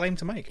 That's a big claim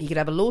to make. He could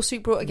have a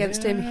lawsuit brought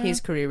against him.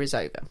 His career is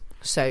over.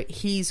 So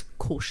he's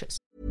cautious.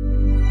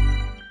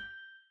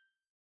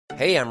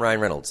 Hey, I'm Ryan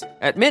Reynolds.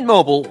 At Mint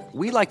Mobile,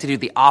 we like to do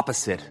the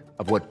opposite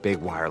of what Big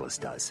Wireless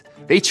does.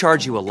 They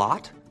charge you a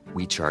lot,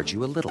 we charge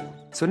you a little.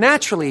 So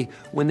naturally,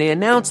 when they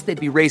announced they'd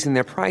be raising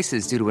their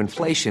prices due to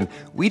inflation,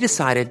 we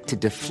decided to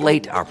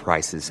deflate our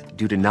prices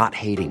due to not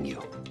hating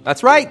you.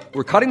 That's right.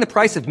 We're cutting the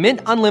price of Mint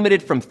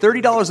Unlimited from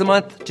 $30 a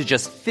month to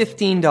just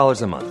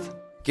 $15 a month.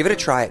 Give it a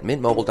try at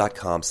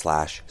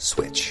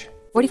mintmobile.com/switch.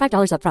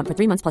 $45 up front for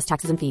 3 months plus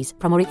taxes and fees.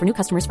 Promo rate for new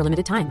customers for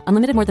limited time.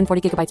 Unlimited more than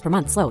 40 gigabytes per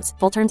month. Slows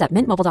full terms at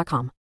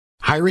mintmobile.com.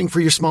 Hiring for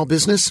your small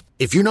business?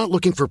 If you're not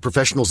looking for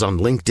professionals on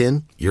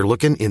LinkedIn, you're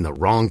looking in the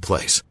wrong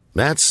place.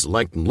 That's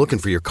like looking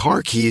for your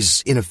car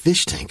keys in a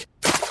fish tank.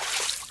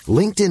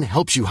 LinkedIn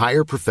helps you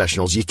hire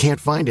professionals you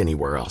can't find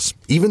anywhere else,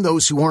 even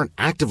those who aren't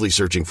actively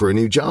searching for a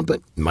new job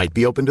but might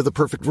be open to the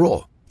perfect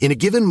role. In a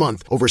given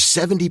month, over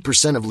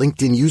 70% of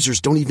LinkedIn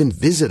users don't even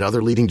visit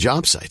other leading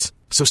job sites.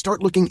 So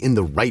start looking in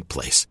the right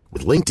place.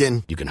 With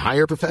LinkedIn, you can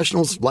hire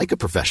professionals like a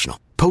professional.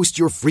 Post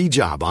your free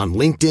job on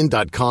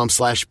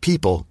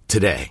linkedin.com/people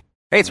today.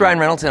 Hey, it's Ryan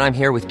Reynolds, and I'm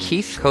here with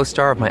Keith,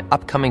 co-star of my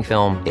upcoming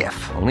film,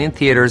 If, only in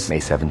theaters May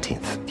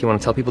 17th. Do you want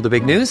to tell people the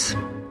big news?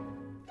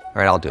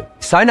 All right, I'll do it.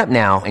 Sign up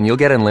now and you'll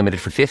get unlimited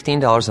for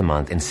 $15 a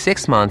month and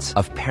 6 months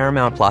of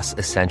Paramount Plus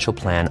Essential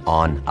Plan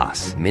on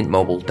us.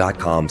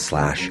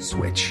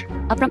 MintMobile.com/switch.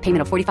 Upfront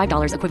payment of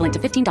 $45 equivalent to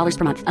 $15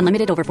 per month.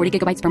 Unlimited over 40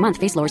 gigabytes per month.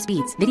 Face lower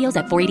speeds. Videos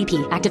at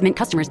 480p. Active Mint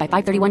customers by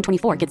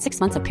 531.24 get 6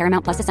 months of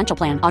Paramount Plus Essential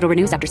Plan. Auto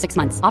renews after 6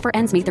 months. Offer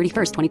ends May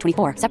 31st,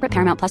 2024. Separate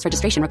Paramount Plus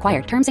registration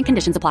required. Terms and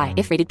conditions apply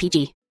if rated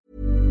PG.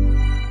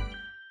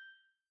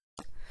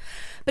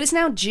 But it's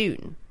now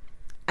June.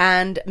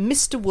 And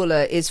Mr.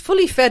 Wooler is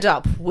fully fed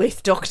up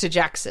with Dr.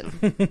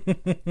 Jackson.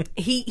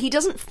 He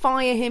doesn't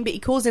fire him, but he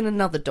calls in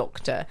another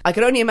doctor. I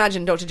could only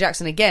imagine Dr.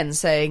 Jackson again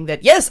saying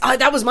that, yes,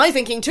 that was my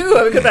thinking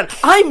too.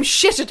 I'm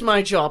shit at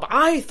my job.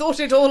 I thought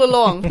it all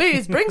along.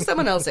 Please, bring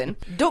someone else in.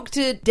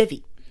 Dr.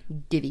 Devi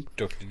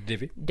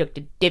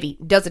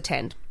does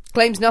attend.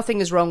 Claims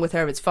nothing is wrong with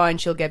her, it's fine,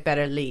 she'll get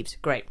better, leaves.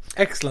 Great.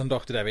 Excellent,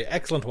 Dr. Debbie.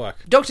 Excellent work.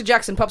 Dr.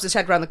 Jackson pops his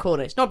head round the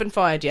corner. He's not been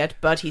fired yet,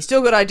 but he's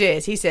still got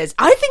ideas. He says,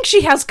 I think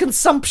she has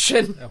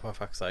consumption. Oh, for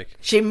fuck's sake.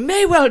 She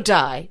may well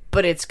die,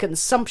 but it's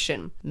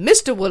consumption.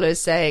 Mr.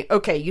 Wooler's saying,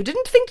 okay, you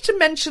didn't think to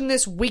mention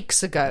this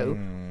weeks ago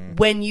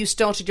when you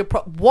started your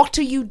What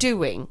are you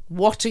doing?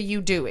 What are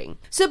you doing?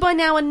 So by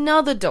now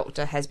another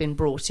doctor has been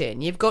brought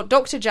in. You've got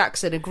Dr.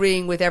 Jackson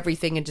agreeing with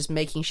everything and just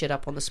making shit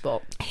up on the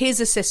spot. His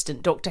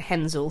assistant, Dr.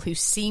 Hensel, who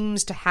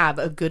seems to have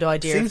a good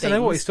idea of things. Seems to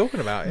know what he's talking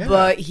about, yeah.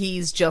 But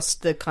he's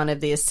just the kind of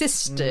the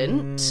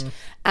assistant,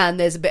 and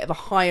there's a bit of a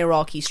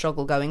hierarchy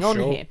struggle going on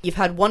here. You've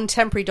had one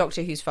temporary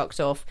doctor who's fucked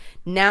off.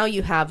 Now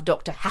you have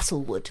Dr.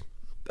 Hasselwood.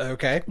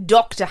 Okay.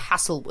 Dr.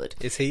 Hasselwood.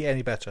 Is he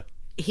any better?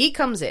 He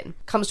comes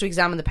to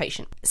examine the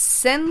patient,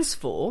 sends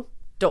for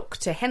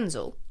Dr.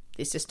 Hensel,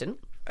 the assistant.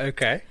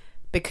 Okay.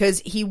 Because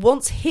he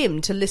wants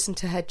him to listen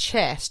to her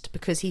chest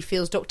because he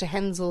feels Dr.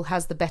 Hensel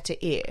has the better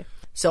ear.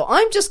 So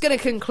I'm just going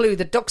to conclude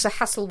that Dr.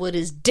 Hasselwood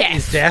is deaf.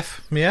 He's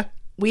deaf, yeah.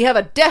 We have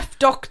a deaf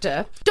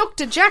doctor.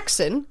 Dr.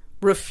 Jackson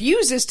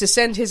refuses to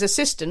send his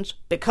assistant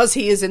because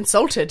he is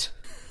insulted.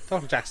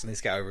 Dr. Jackson needs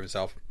to get over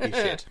himself. He's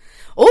shit.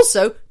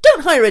 Also,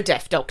 don't hire a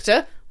deaf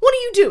doctor. What are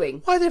you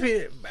doing? Why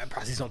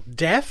perhaps he's not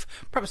deaf.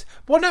 Perhaps.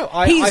 Well, no,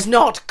 he's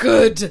not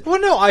good.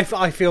 Well, no, I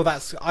feel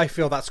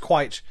that's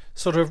quite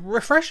sort of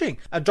refreshing.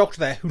 A doctor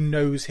there who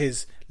knows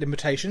his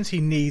limitations.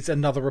 He needs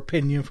another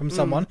opinion from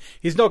someone.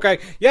 He's not going,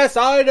 yes,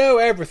 I know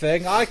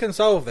everything. I can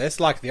solve this,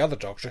 like the other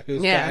doctor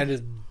who's and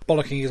is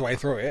bollocking his way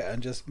through it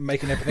and just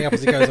making everything up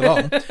as he goes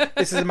along.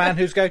 This is a man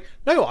who's going,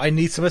 no, I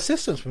need some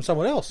assistance from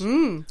someone else.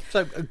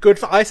 So good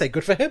for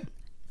him.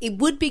 It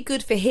would be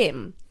good for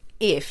him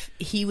if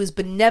he was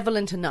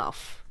benevolent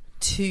enough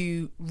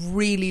to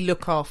really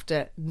look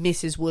after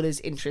Mrs.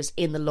 Wooler's interests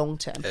in the long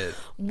term.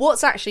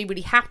 What's actually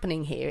really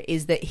happening here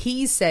is that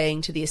he's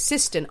saying to the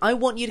assistant, I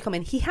want you to come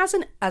in. He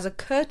hasn't, as a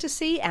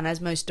courtesy, and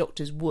as most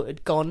doctors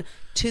would, gone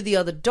to the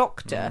other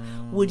doctor.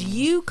 Would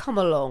you come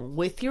along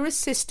with your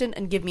assistant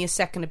and give me a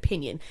second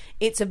opinion?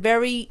 It's a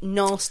very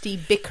nasty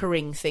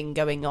bickering thing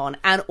going on,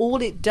 and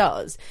all it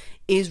does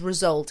is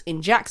result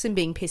in Jackson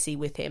being pissy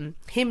with him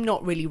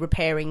not really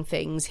repairing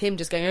things, him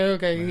just going, oh,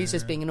 okay, he's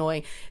just being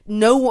annoying.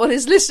 No one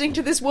is listening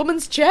to this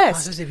woman's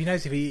chest. If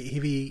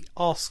he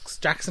asks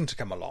Jackson to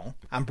come along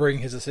and bring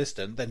his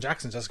assistant, then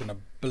Jackson's just going to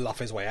bluff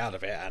his way out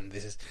of it, and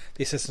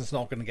the assistant's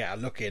not going to get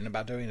a look in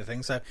about doing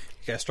anything, so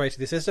he goes straight to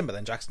the assistant, but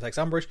then Jackson takes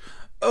umbrage.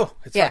 Oh,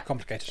 it's very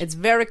complicated. It's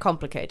very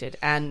complicated,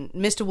 and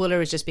Mr.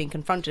 Wooler is just being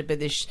confronted by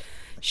this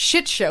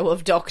shit show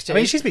of doctors. I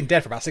mean, she's been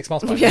dead for about 6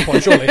 months by this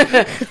point,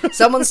 surely.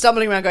 Someone's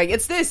stumbling around going,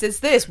 it's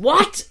this.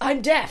 What?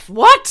 I'm deaf.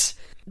 What?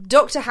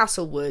 Dr.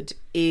 Hasselwood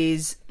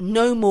is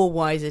no more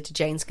wiser to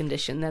Jane's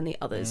condition than the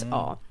others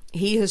are.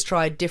 He has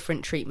tried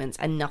different treatments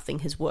and nothing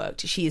has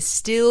worked. She is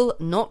still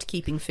not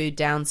keeping food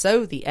down,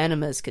 so the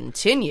enemas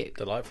continue.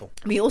 Delightful.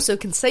 We also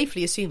can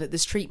safely assume that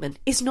this treatment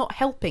is not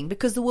helping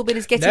because the woman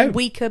is getting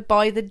weaker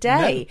by the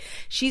day. No.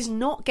 She's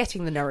not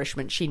getting the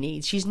nourishment she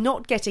needs. She's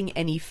not getting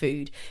any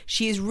food.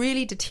 She is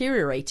really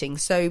deteriorating.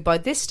 So by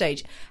this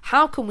stage,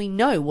 how can we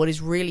know what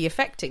is really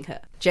affecting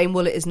her? Jane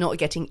Wooler is not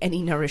getting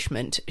any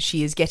nourishment.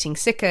 She is getting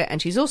sicker,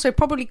 and she's also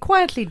probably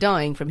quietly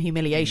dying from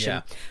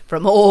humiliation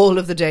from all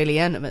of the daily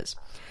enemas.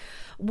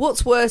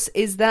 What's worse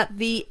is that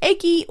the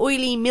eggy,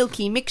 oily,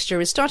 milky mixture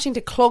is starting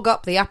to clog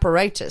up the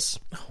apparatus.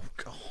 Oh,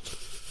 God.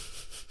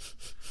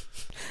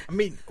 I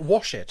mean,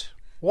 wash it.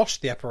 Wash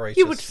the apparatus.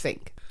 You would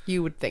think.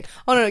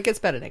 Oh, no, it gets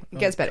better, Nick. It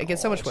gets better. God. It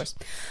gets so much worse.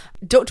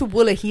 Dr.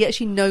 Wooler, he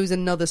actually knows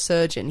another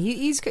surgeon.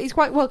 He's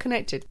quite well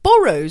connected.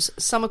 Borrows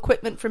some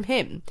equipment from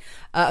him.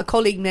 A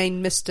colleague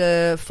named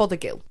Mr.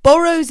 Fothergill.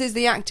 Borrows is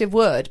the active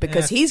word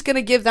because he's going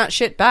to give that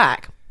shit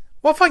back.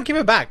 Well, fine, give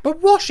it back, but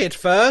wash it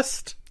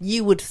first.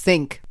 You would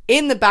think.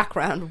 In the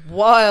background,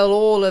 while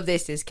all of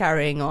this is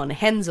carrying on,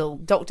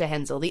 Dr.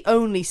 Hensel, the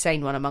only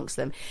sane one amongst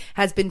them,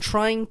 has been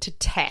trying to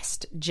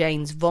test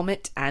Jane's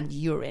vomit and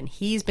urine.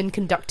 He's been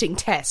conducting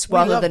tests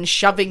rather than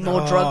shoving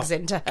more drugs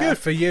into her. Good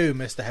for you,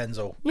 Mr.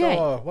 Hensel. Yeah.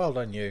 Oh, well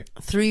done you.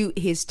 Through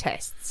his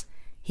tests,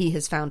 he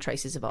has found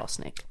traces of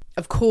arsenic.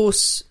 Of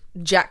course,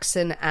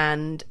 Jackson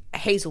and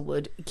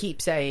Hazelwood keep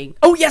saying,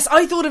 oh yes,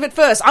 I thought of it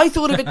first, I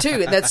thought of it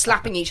too, and they're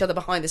slapping each other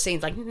behind the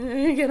scenes like,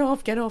 get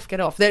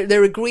off. They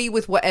agree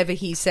with whatever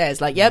he says,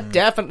 like, yep,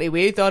 definitely,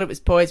 we thought it was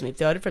poison, we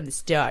thought it from the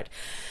start.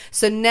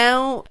 So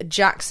now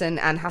Jackson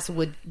and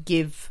Hasselwood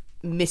give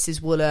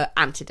Mrs. Wooler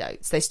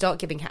antidotes. They start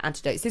giving her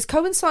antidotes. This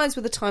coincides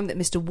with the time that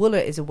Mr.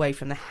 Wooler is away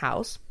from the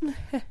house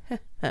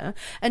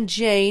and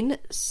Jane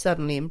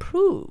suddenly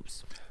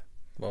improves.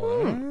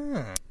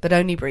 But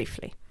only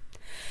briefly.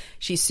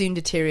 She soon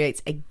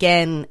deteriorates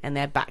again, and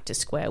they're back to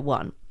square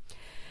one.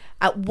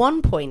 At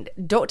one point,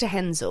 Dr.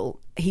 Hensel,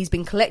 he's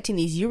been collecting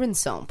these urine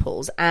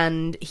samples,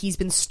 and he's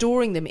been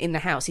storing them in the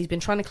house. He's been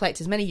trying to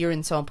collect as many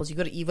urine samples. You've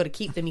got to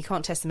keep them. You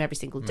can't test them every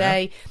single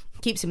day.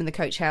 Keeps them in the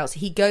coach house.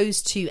 He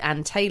goes to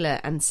Anne Taylor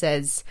and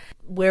says,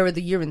 where are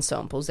the urine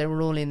samples? They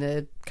were all in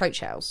the coach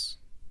house.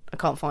 I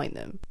can't find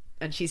them.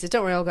 And she says,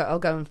 don't worry, I'll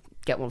go and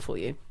get one for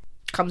you.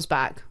 comes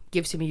back,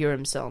 gives him a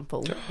urine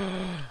sample.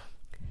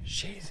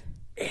 She's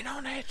in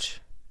on it.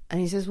 And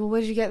he says, well,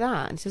 where did you get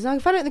that? And he says, I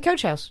found it in the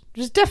coach house. It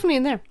was definitely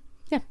in there.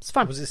 Yeah, it's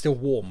fine. Was it still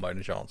warm by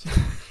any chance?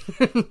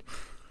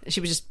 She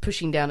was just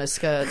pushing down her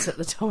skirts at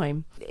the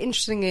time.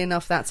 Interestingly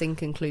enough, that's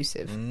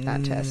inconclusive,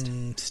 that test.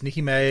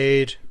 Sneaky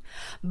maid.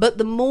 But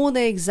the more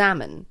they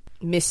examine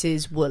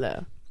Mrs.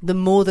 Wooler, the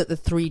more that the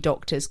 3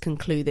 doctors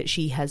conclude that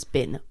she has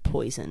been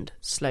poisoned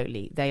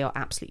slowly. They are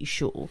absolutely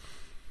sure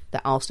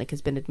that arsenic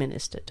has been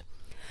administered.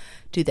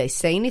 Do they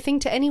say anything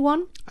to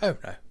anyone? Oh,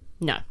 no.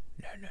 No.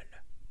 No.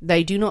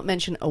 They do not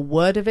mention a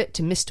word of it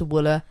to Mr.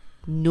 Wooler,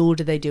 nor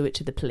do they do it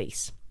to the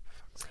police.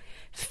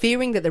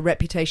 Fearing that their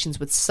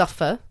reputations would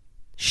suffer,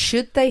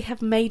 should they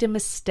have made a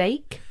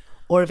mistake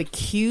or have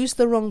accused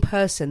the wrong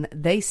person,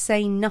 they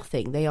say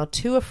nothing. They are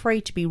too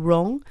afraid to be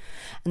wrong,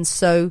 and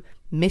so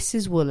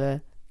Mrs.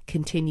 Wooler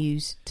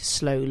continues to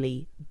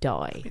slowly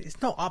die.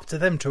 It's not up to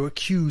them to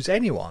accuse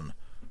anyone.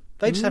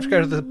 They just have to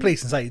go to the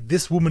police and say,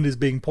 this woman is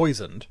being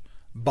poisoned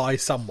by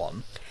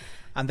someone.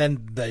 And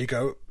then there you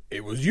go,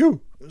 it was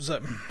you.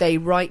 So... They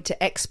write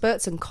to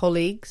experts and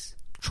colleagues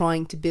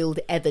trying to build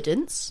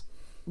evidence.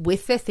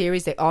 With their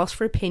theories, they ask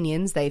for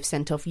opinions. They've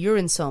sent off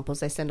urine samples.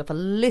 They send off a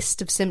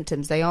list of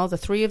symptoms. They are the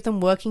 3 of them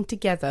working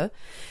together,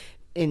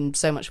 in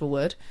so much of a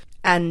word.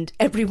 And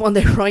everyone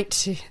they write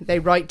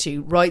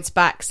to writes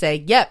back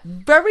saying, "Yeah,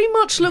 very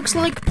much looks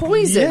like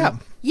poison.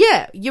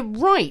 Yeah, you're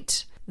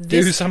right.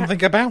 Do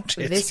something about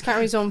it." This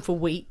carries on for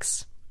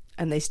weeks,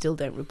 and they still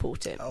don't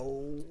report it.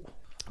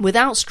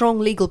 Without strong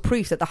legal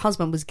proof that the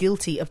husband was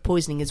guilty of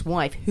poisoning his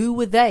wife, who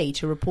were they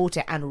to report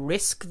it and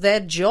risk their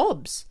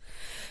jobs?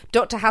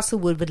 Dr.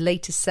 Hasselwood would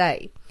later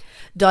say,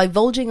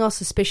 divulging our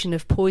suspicion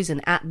of poison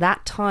at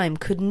that time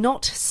could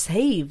not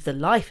save the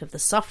life of the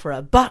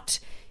sufferer, but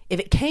if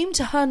it came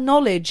to her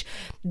knowledge,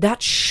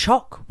 that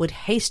shock would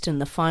hasten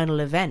the final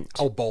event.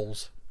 Oh,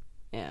 balls.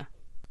 Yeah.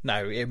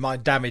 No, it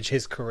might damage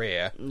his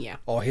career. Yeah.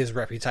 Or his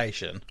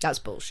reputation. That's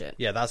bullshit.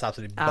 Yeah, that's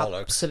absolutely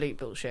bollocks. Absolute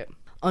bullshit.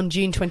 On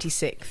June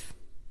 26th,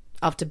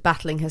 after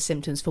battling her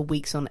symptoms for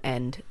weeks on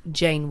end,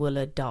 Jane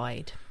Wooler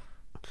died.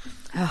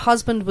 Her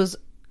husband was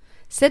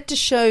said to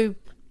show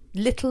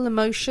little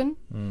emotion,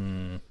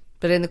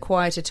 but in the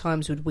quieter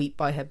times would weep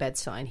by her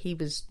bedside. He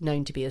was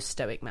known to be a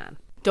stoic man.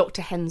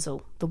 Dr.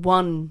 Hensel, the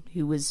one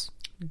who was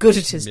good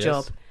at his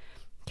job,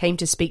 came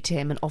to speak to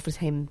him and offered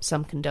him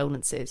some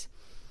condolences.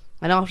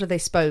 And after they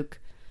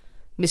spoke,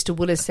 Mr.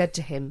 Wooler said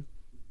to him,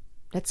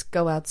 "Let's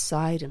go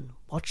outside and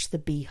watch the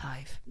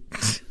beehive."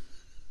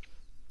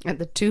 And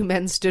the 2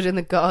 men stood in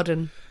the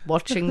garden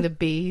watching the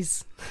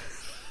bees.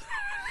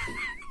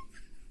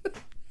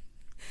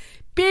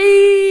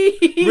 Bees!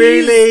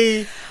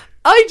 Really?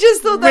 I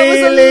just thought that was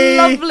a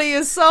lovely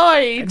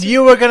aside. And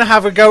you were going to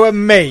have a go at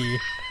me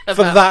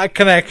for that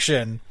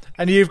connection.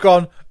 And you've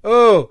gone,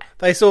 oh,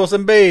 they saw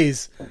some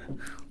bees.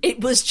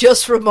 It was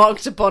just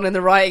remarked upon in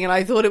the writing, and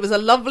I thought it was a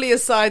lovely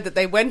aside that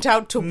they went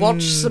out to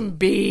watch some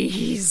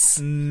bees.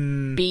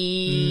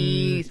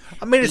 Bees.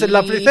 I mean, it's a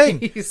lovely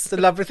thing. It's a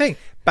lovely thing.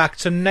 Back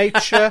to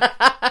nature.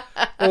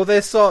 All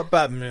this sort,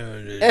 but...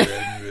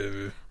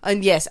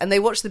 And yes, and they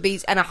watched the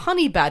bees, and a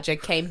honey badger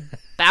came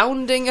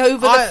bounding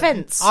over the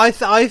fence.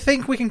 I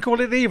think we can call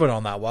it even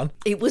on that one.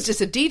 It was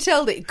just a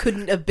detail that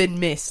couldn't have been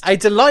missed. A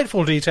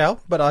delightful detail,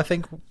 but I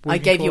think I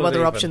gave you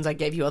other options. I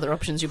gave you other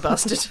options, you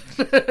bastard.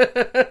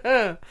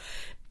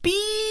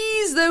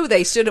 Bees, though,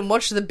 they stood and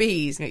watched the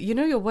bees. You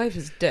know your wife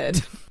is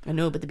dead. I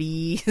know, but the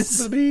bees.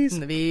 The bees.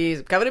 The bees.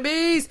 I'm covered in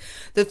bees.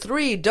 The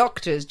 3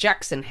 doctors,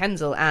 Jackson,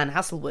 Hensel, and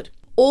Hasselwood,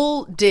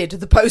 all did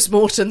the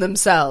post-mortem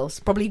themselves,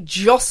 probably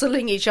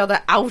jostling each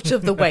other out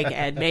of the way.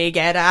 Get me,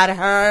 get at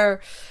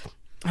her.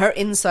 Her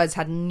insides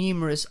had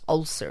numerous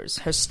ulcers.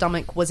 Her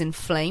stomach was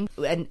inflamed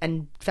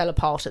and fell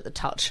apart at the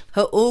touch.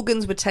 Her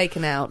organs were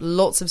taken out.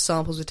 Lots of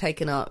samples were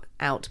taken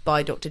out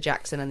by Dr.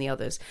 Jackson and the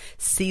others,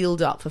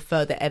 sealed up for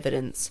further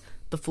evidence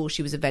before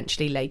she was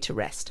eventually laid to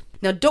rest.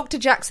 Now, Dr.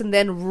 Jackson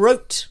then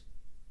wrote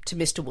to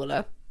Mr.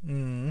 Wooler,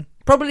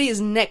 probably is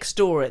next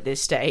door at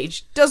this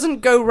stage, doesn't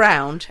go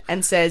round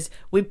and says,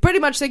 "We pretty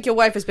much think your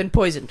wife has been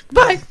poisoned.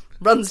 Bye."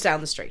 Runs down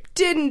the street.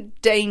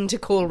 Didn't deign to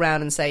call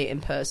round and say it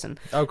in person.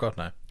 Oh, God,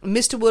 no.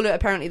 Mr. Wooler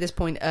apparently at this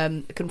point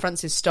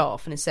confronts his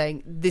staff and is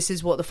saying, "This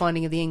is what the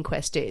finding of the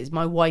inquest is.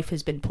 My wife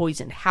has been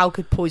poisoned. How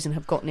could poison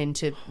have gotten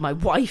into my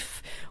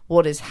wife?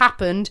 What has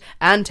happened?"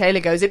 And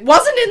Taylor goes, "It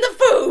wasn't in the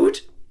food!"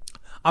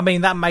 I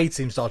mean, that maid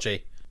seems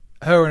dodgy.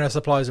 Her and her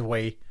supplies of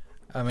wee.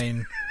 I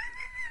mean...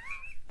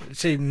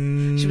 She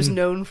was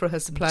known for her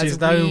supplies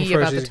of wee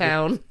about the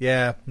town.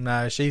 Yeah,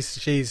 no, she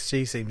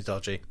seems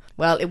dodgy.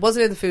 Well, it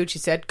wasn't in the food, she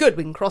said. Good,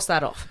 we can cross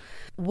that off.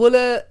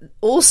 Wooler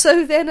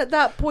also then at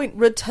that point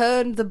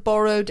returned the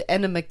borrowed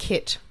enema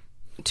kit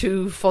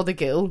to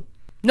Fothergill.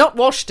 Not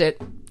washed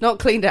it, not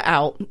cleaned it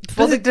out.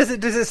 Does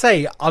it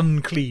say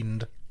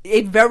uncleaned?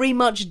 It very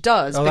much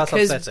does, oh,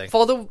 because that's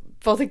upsetting.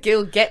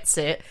 Fothergill gets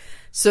it,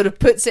 sort of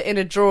puts it in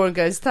a drawer and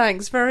goes,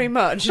 thanks very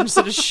much, and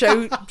sort of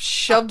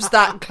shoves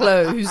that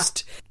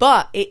closed.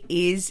 But it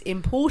is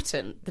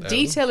important. The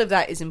detail of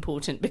that is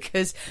important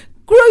because,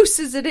 gross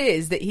as it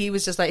is, that he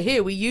was just like,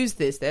 here, we use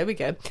this, there we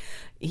go.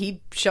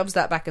 He shoves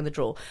that back in the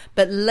drawer.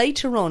 But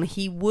later on,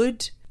 he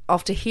would,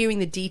 after hearing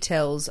the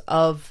details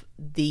of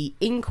the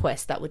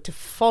inquest that would to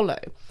follow,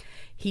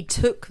 he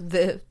took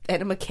the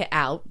enema kit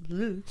out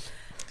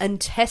and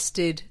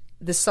tested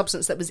the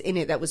substance that was in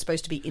it that was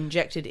supposed to be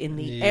injected in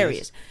the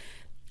areas.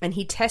 And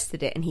he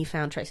tested it and he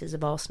found traces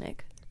of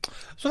arsenic.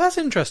 So that's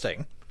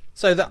interesting.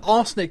 So that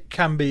arsenic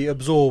can be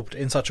absorbed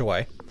in such a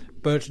way,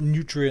 but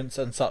nutrients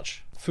and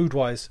such,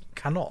 food-wise,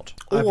 cannot.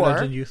 I've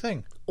learned a new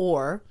thing.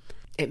 Or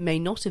it may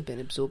not have been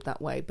absorbed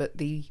that way, but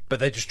they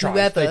just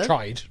tried. They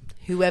tried.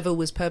 Whoever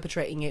was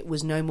perpetrating it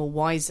was no more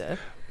wiser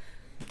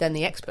than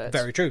the experts.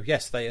 Very true.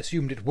 Yes, they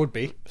assumed it would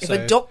be. If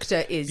a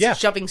doctor is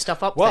shoving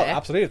stuff up there... Well,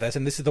 absolutely. They're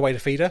saying this is the way to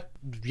feed her.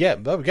 Yeah,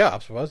 there we go. I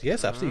suppose.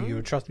 Yes, absolutely. You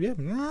would trust... Yeah.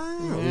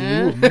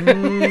 Well,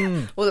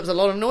 there was a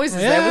lot of noises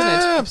there, wasn't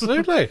it? Yeah,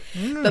 absolutely.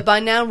 But by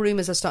now,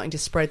 rumours are starting to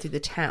spread through the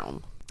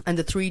town, and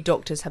the 3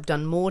 doctors have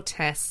done more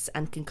tests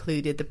and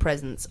concluded the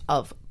presence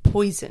of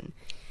poison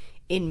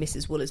in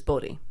Mrs. Wooler's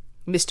body.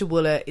 Mr.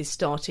 Wooler is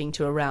starting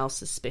to arouse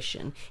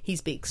suspicion.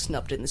 He's being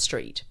snubbed in the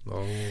street.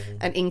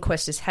 An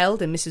inquest is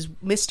held, and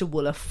Mr.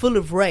 Wooler, full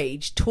of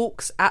rage,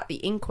 talks at the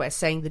inquest,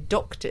 saying the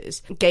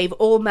doctors gave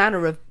all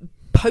manner of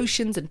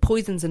potions and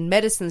poisons and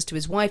medicines to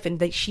his wife, and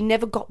that she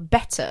never got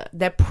better.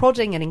 Their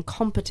prodding and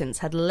incompetence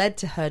had led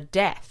to her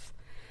death.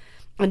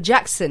 And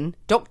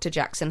Dr.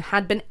 Jackson,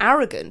 had been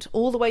arrogant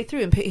all the way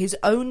through and put his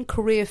own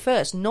career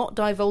first, not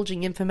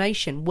divulging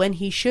information when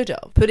he should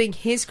have, putting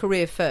his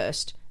career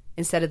first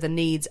instead of the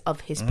needs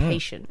of his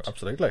patient.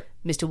 Absolutely.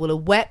 Mr. Wooler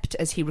wept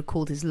as he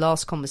recalled his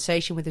last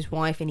conversation with his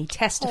wife, and he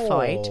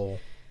testified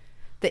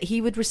that he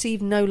would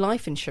receive no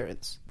life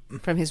insurance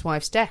from his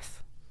wife's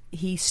death.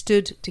 He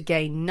stood to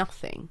gain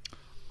nothing.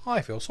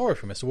 I feel sorry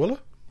for Mr. Wooler.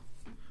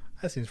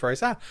 That seems very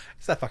sad.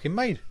 It's that fucking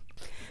maid.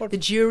 The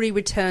jury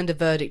returned a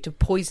verdict of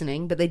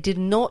poisoning, but they did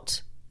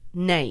not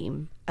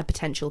name a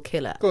potential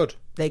killer. Good.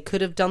 They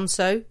could have done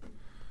so.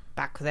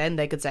 Back then,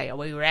 they could say, oh,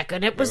 we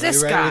reckon it was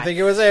this guy. We think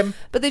it was him.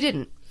 But they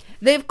didn't.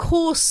 They, of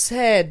course,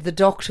 said the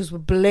doctors were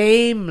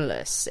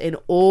blameless in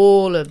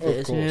all of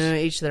this. Of course.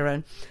 Each their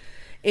own.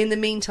 In the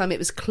meantime, it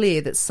was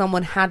clear that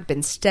someone had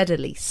been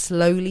steadily,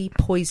 slowly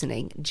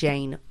poisoning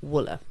Jane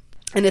Wooler.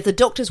 And if the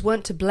doctors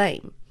weren't to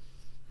blame,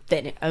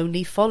 then it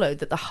only followed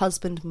that the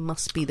husband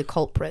must be the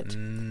culprit.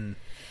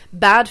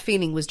 Bad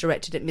feeling was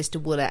directed at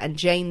Mr. Wooler, and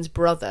Jane's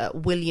brother,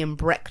 William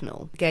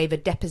Brecknell, gave a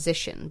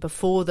deposition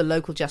before the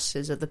local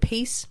justices of the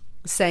peace,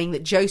 saying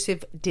that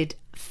Joseph did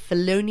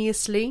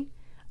feloniously,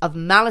 of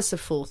malice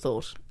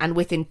aforethought, and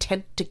with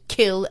intent to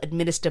kill,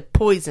 administer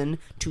poison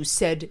to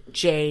said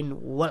Jane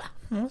Wooler.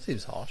 That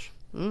seems harsh.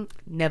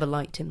 Never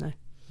liked him, though.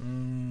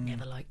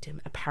 Never liked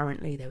him.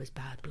 Apparently there was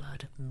bad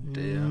blood.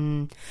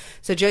 Dear.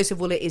 So Joseph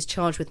Wooler is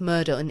charged with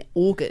murder in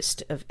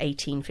August of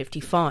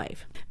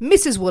 1855.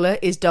 Mrs. Wooler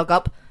is dug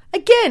up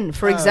again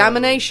for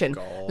examination.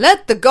 God.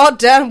 Let the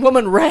goddamn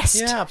woman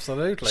rest. Yeah,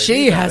 absolutely.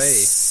 She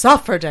has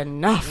suffered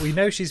enough. We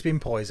know she's been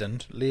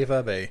poisoned. Leave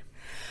her be.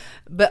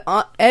 But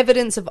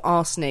evidence of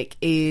arsenic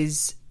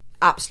is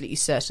absolutely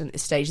certain at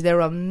this stage.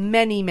 There are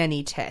many,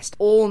 many tests.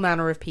 All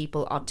manner of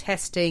people are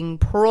testing,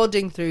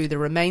 prodding through the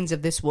remains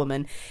of this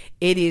woman.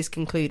 It is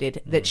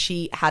concluded that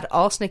she had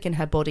arsenic in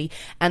her body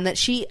and that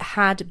she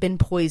had been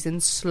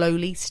poisoned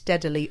slowly,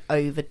 steadily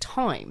over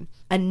time.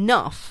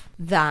 Enough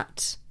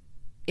that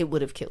it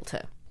would have killed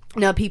her.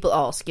 Now, people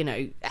ask,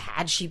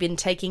 had she been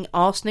taking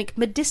arsenic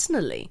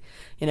medicinally?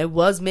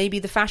 Was maybe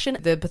the fashion?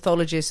 The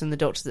pathologists and the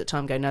doctors at the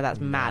time go, no, that's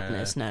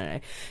madness. No.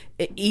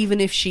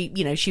 Even if she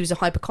was a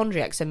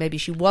hypochondriac, so maybe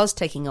she was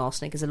taking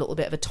arsenic as a little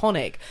bit of a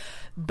tonic.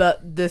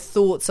 But the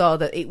thoughts are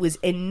that it was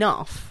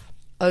enough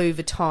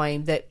over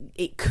time that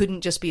it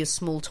couldn't just be a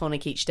small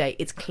tonic each day.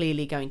 It's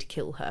clearly going to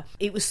kill her.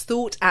 It was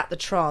thought at the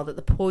trial that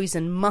the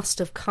poison must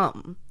have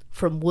come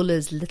from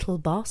Wooler's little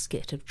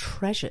basket of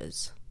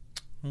treasures.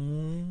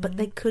 But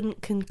they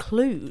couldn't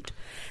conclude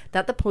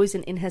that the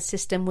poison in her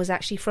system was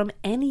actually from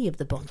any of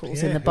the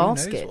bottles in the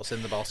basket. Who knows what's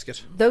in the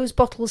basket? Those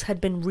bottles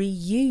had been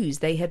reused.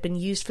 They had been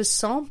used for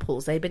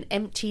samples. They had been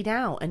emptied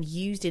out and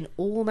used in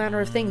all manner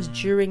of things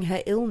during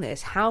her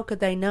illness. How could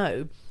they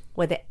know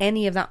whether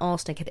any of that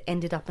arsenic had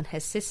ended up in her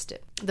system?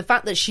 The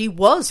fact that she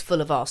was full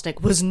of arsenic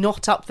was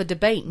not up for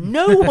debate.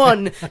 No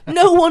one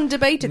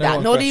debated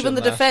that, not even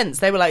the defence.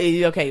 They were like,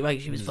 okay, well,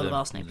 she was full of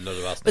arsenic.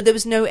 But there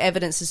was no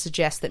evidence to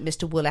suggest that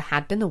Mr. Wooler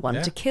had been the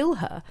one to kill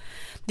her.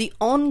 The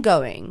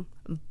ongoing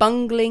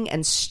bungling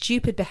and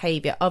stupid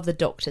behaviour of the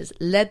doctors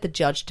led the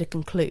judge to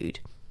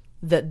conclude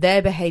that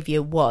their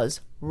behaviour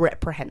was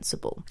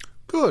reprehensible.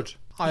 Good.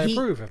 I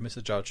approve of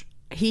Mr. Judge.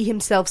 He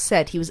himself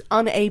said he was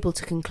unable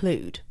to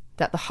conclude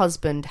that the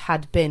husband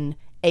had been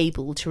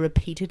able to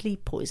repeatedly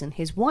poison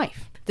his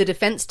wife. The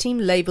defence team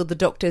labelled the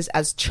doctors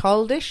as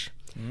childish,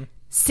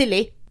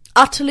 silly,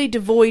 utterly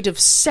devoid of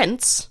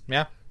sense,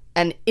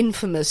 and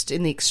infamous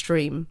in the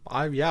extreme.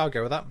 I'll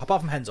go with that.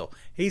 Apart from Hensel,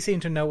 he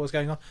seemed to know what was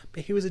going on,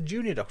 but he was a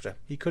junior doctor.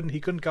 He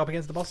couldn't go up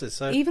against the bosses.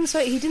 So Even so,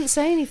 he didn't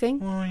say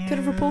anything. Oh, yeah. Could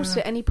have reported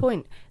at any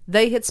point.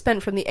 They had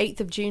spent from the 8th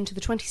of June to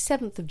the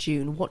 27th of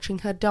June watching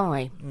her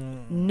die,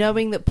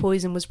 knowing that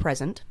poison was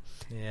present.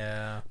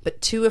 Yeah.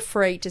 But too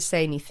afraid to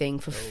say anything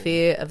for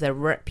fear of their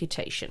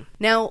reputation.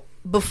 Now,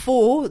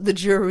 before the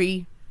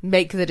jury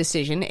make the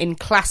decision, in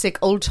classic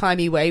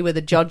old-timey way where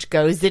the judge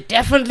goes, it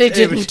definitely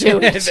didn't do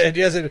it.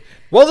 Yes, it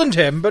wasn't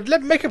him, but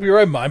make up your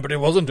own mind, but it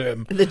wasn't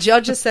him. The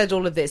judge has said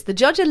all of this. The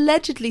judge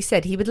allegedly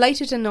said, he would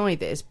later deny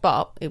this,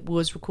 but it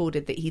was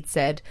recorded that he'd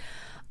said,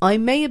 I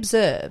may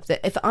observe that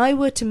if I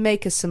were to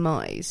make a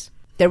surmise,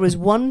 there was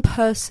one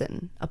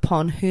person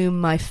upon whom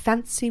my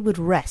fancy would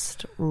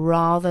rest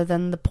rather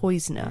than the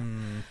poisoner.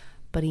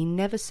 But he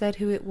never said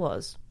who it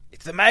was.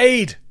 It's the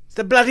maid! It's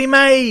the bloody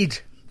maid!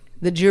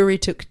 The jury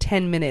took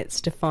 10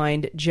 minutes to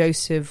find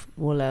Joseph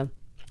Wooler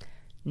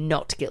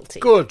not guilty.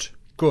 Good.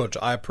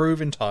 I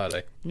approve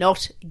entirely.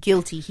 Not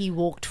guilty. He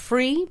walked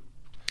free.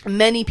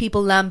 Many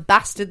people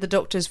lambasted the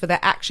doctors for their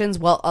actions,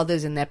 while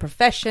others in their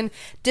profession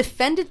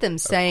defended them,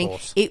 saying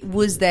it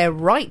was their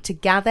right to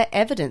gather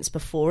evidence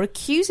before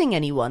accusing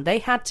anyone. They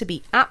had to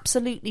be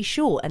absolutely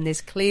sure, and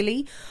this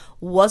clearly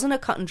wasn't a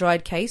cut and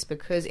dried case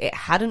because it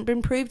hadn't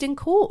been proved in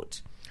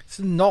court. It's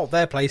not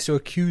their place to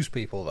accuse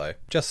people, though.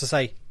 Just to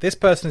say, this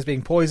person is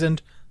being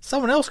poisoned,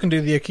 someone else can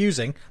do the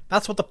accusing.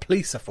 That's what the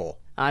police are for.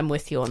 I'm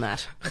with you on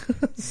that.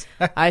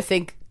 I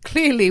think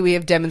clearly we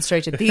have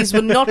demonstrated these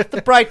were not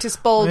the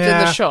brightest bulbs in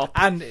the shop.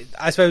 And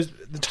I suppose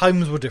the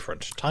times were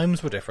different. No,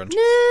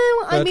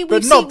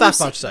 But not that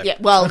much so. Yeah,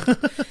 well,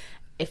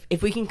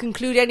 if we can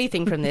conclude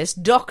anything from this,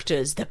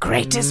 doctors, the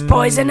greatest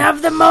poison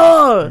of them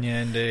all.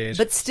 Yeah, indeed.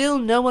 But still,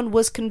 no one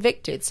was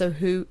convicted, so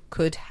who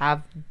could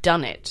have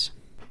done it?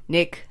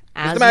 Nick,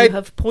 as you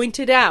have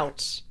pointed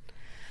out,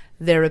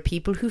 there are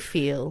people who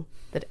feel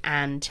that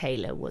Anne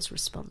Taylor was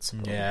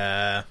responsible.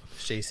 Yeah,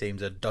 she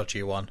seems a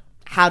dodgy one.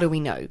 How do we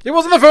know? It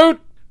wasn't the food!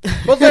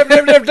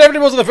 Definitely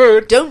wasn't the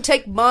food! Don't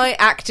take my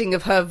acting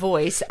of her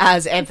voice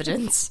as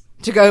evidence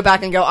to go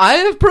back and go, I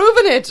have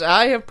proven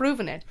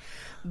it.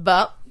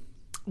 But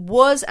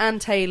was Anne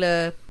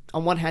Taylor,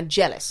 on one hand,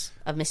 jealous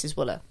of Mrs.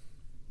 Wooler?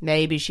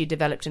 Maybe she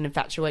developed an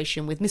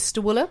infatuation with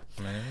Mr. Wooler.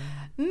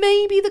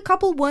 Maybe the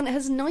couple weren't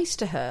as nice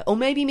to her. Or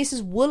maybe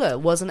Mrs. Wooler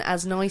wasn't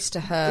as nice to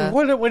her.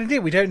 Well, indeed,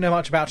 we don't know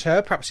much about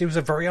her. Perhaps she was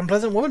a very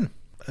unpleasant woman.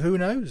 Who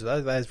knows?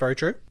 That is very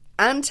true.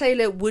 Anne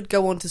Taylor would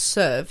go on to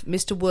serve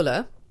Mr.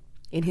 Wooler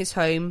in his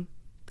home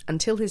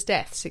until his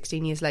death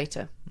 16 years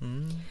later.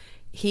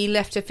 He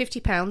left her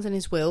 £50 in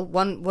his will,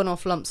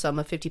 one-off lump sum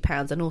of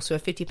 £50 and also a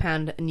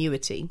 £50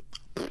 annuity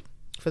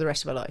for the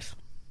rest of her life.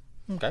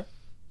 Okay.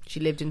 She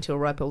lived until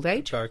ripe old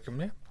age. Very good,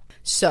 yeah.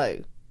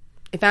 So,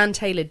 if Anne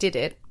Taylor did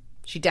it,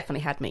 she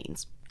definitely had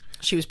means.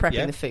 She was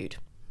prepping the food.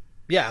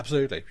 Yeah,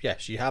 absolutely. Yeah,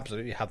 she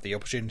absolutely had the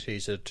opportunity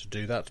to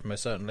do that,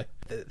 most certainly.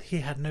 He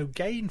had no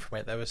gain from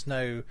it. There was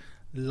no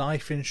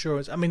life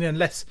insurance. I mean,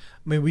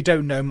 we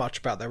don't know much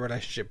about their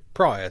relationship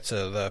prior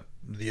to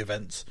the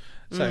events.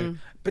 So,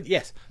 but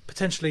yes,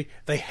 potentially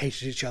they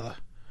hated each other.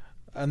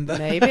 And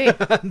maybe.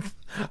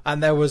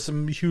 and there was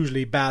some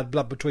hugely bad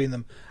blood between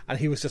them, and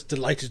he was just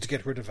delighted to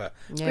get rid of her.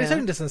 Yeah. But it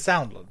certainly doesn't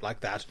sound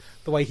like that.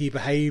 The way he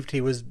behaved,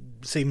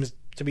 seems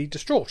to be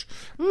distraught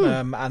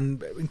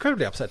and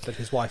incredibly upset that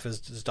his wife has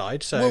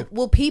died. So,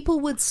 well, people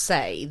would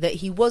say that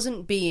he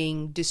wasn't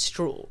being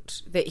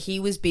distraught; that he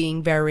was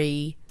being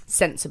very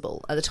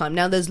sensible at the time.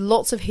 Now, there's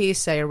lots of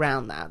hearsay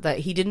around that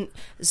he didn't.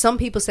 Some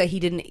people say he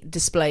didn't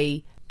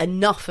display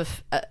enough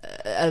of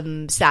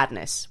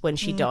sadness when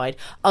she died.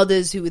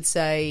 Others who would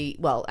say,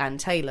 well, Anne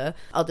Taylor,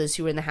 others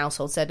who were in the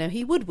household said no,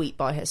 he would weep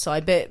by her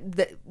side. But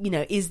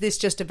is this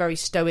just a very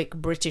stoic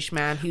British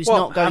man who's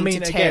not going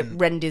to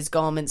rend his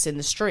garments in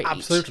the street?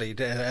 Absolutely,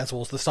 as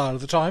was the style of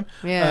the time.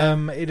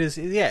 Yeah. It is.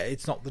 Yeah,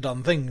 it's not the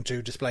done thing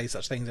to display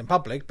such things in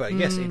public, but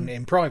yes,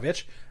 in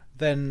private,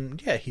 then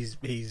yeah,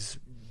 he's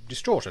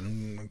distraught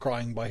and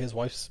crying by his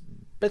wife's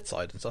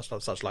bedside and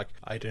such like.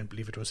 I don't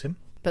believe it was him.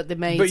 But the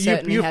maid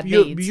certainly had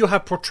needs. You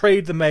have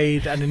portrayed the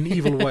maid in an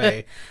evil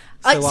way.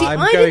 So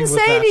I didn't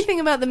say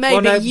anything about the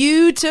maid, but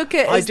you took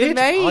it as the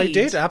maid. I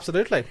did,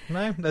 absolutely.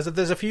 No,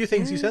 there's a few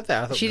things you said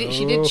there. I thought,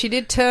 she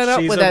did turn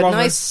up with a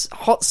nice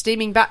hot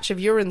steaming batch of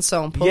urine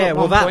sample at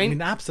one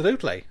point.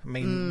 Absolutely. I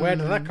mean, where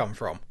did that come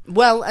from?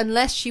 Well,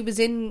 unless she was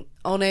in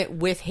on it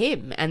with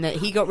him, and that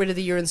he got rid of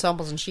the urine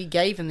samples and she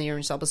gave him the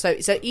urine samples.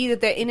 So either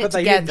they're in it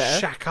together. But they didn't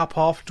shack up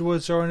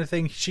afterwards or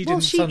anything. She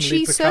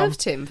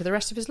served him for the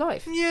rest of his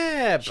life.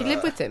 Yeah, she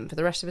lived with him for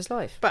the rest of his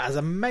life. But as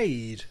a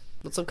maid.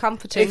 Lots of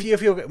comforting. But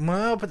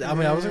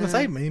I was going to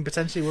say,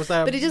 potentially was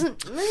there. But it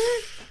doesn't.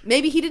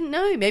 Maybe he didn't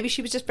know. Maybe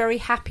she was just very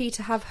happy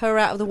to have her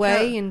out of the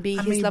way and be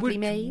his lovely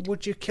maid.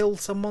 Would you kill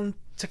someone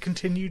to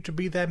continue to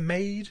be their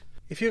maid?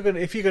 If you're going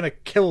to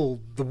kill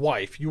the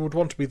wife, you would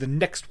want to be the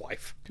next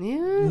wife.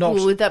 Yeah.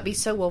 Would that be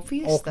so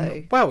obvious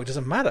though? Well, it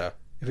doesn't matter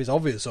if it's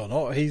obvious or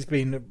not. He's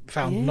been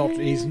found not.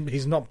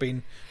 He's not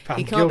been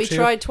found guilty. He can't be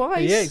tried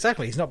twice. Yeah,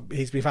 exactly.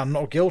 He's been found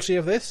not guilty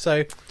of this.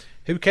 So.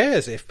 who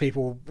cares if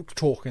people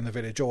talk in the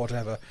village or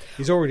whatever?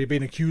 He's already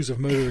been accused of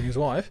murdering his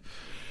wife.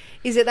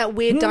 Is it that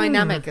weird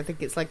dynamic? I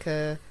think it's like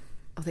I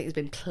think there's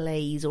been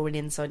plays or an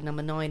Inside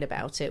Number 9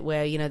 about it,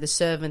 where, you know, the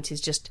servant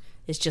is just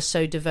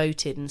so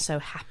devoted and so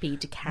happy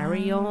to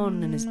carry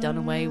on and has done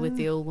away with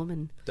the old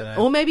woman.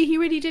 Dunno. Or maybe he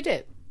really did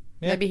it.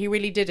 Yeah. Maybe he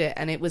really did it,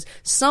 and it was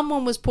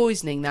someone was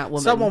poisoning that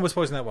woman. Someone was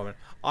poisoning that woman.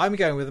 I'm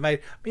going with the maid.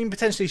 I mean,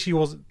 potentially she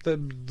was the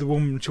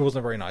woman. She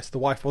wasn't very nice. The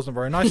wife wasn't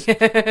very nice,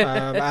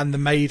 and the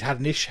maid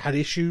had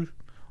issue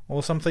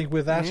or something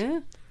with that.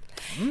 Yeah.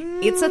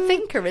 It's a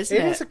thinker, isn't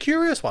it? It is a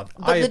curious one.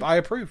 I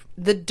approve.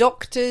 The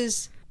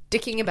doctors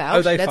dicking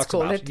about. They let's fucked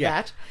call about. it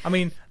Yeah. that. I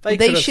mean, They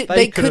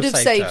could have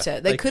saved her.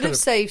 They could have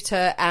saved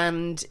her,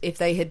 and if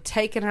they had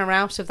taken her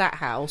out of that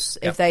house,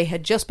 if they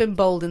had just been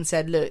bold and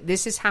said, "Look,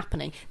 this is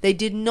happening," they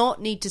did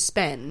not need to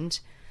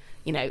spend.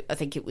 You know, I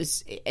think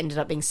it ended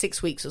up being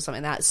 6 weeks or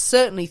something like that.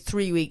 Certainly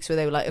 3 weeks where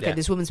they were like, "Okay,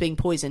 this woman's being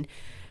poisoned."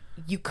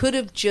 You could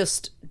have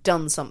just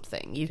done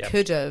something. You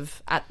could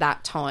have, at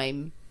that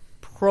time,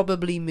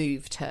 probably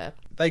moved her.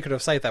 They could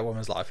have saved that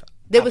woman's life.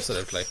 There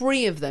Absolutely. were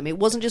 3 of them. It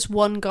wasn't just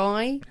one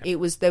guy. There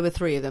were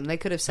 3 of them. They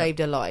could have saved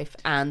her life,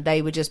 and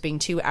they were just being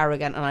too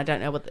arrogant. And I don't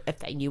know if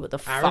they knew what the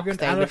fuck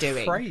they were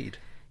doing. Afraid.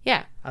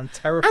 Yeah, and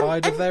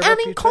terrified of their and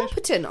reputation.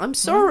 Incompetent. I'm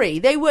sorry,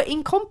 they were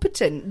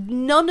incompetent.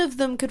 None of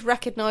them could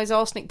recognise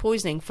arsenic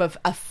poisoning for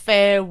a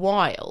fair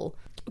while.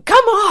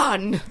 Come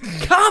on!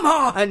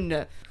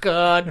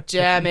 God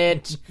damn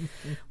it!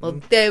 Well,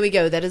 there we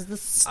go. That is the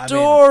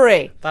story.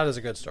 I mean, that is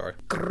a good story.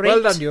 Great.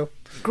 Well done, you.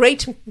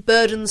 Great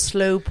burden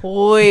slow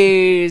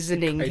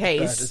poisoning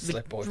case.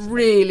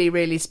 Really,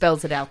 really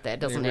spells it out there,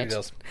 doesn't it? Really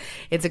does.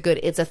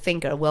 It's a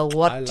thinker. Well,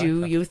 what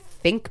do you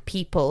think,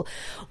 people?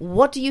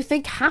 What do you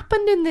think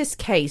happened in this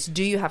case?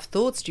 Do you have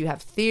thoughts? Do you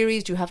have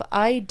theories? Do you have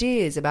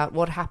ideas about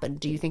what happened?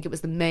 Do you think it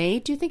was the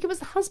maid? Do you think it was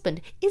the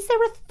husband? Is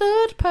there a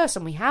third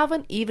person we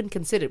haven't even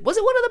considered? Was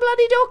it one of the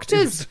bloody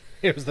doctors?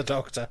 It was the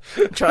doctor.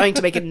 Trying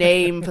to make a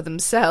name for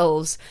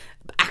themselves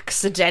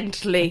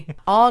accidentally.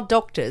 Are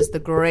doctors the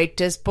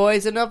greatest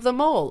poison of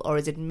them all, or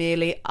is it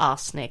merely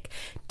arsenic?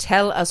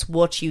 Tell us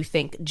what you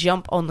think.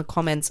 Jump on the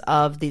comments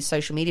of the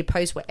social media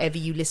post wherever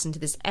you listen to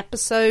this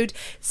episode.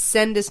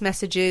 Send us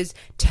messages.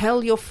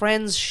 Tell your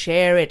friends.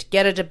 Share it.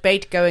 Get a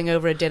debate going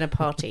over a dinner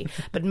party.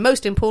 But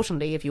most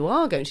importantly, if you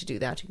are going to do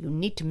that, you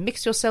need to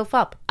mix yourself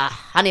up a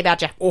honey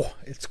badger. Oh,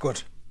 it's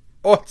good.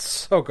 Oh, it's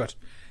so good.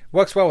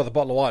 Works well with a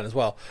bottle of wine as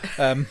well.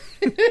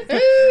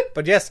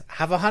 But yes,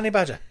 have a honey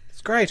badger.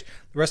 It's great.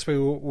 The recipe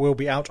will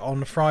be out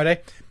on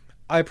Friday.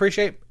 I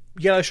appreciate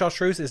yellow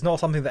chartreuse is not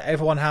something that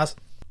everyone has.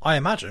 I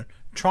imagine.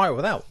 Try it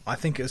without. I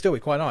think it'll still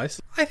be quite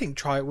nice. I think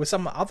try it with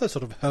some other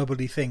sort of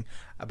herbally thing.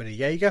 A bit of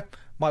Jaeger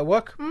might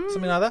work.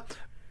 Something like that.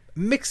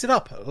 Mix it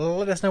up.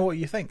 Let us know what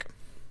you think.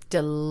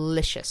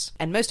 Delicious.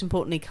 And most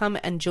importantly, come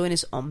and join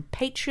us on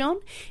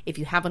Patreon. If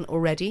you haven't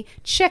already,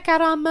 check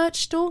out our merch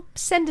store.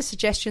 Send us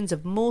suggestions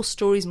of more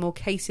stories, more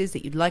cases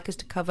that you'd like us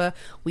to cover.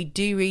 We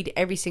do read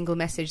every single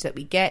message that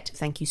we get.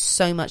 Thank you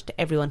so much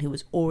to everyone who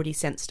has already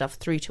sent stuff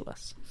through to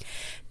us.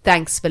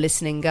 Thanks for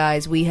listening,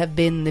 guys. We have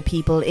been the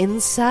people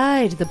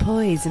inside the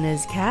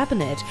Poisoner's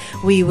Cabinet.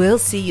 We will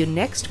see you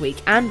next week.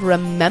 And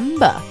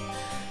remember,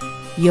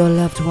 your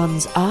loved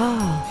ones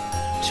are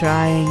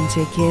trying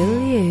to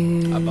kill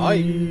you.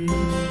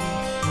 Bye.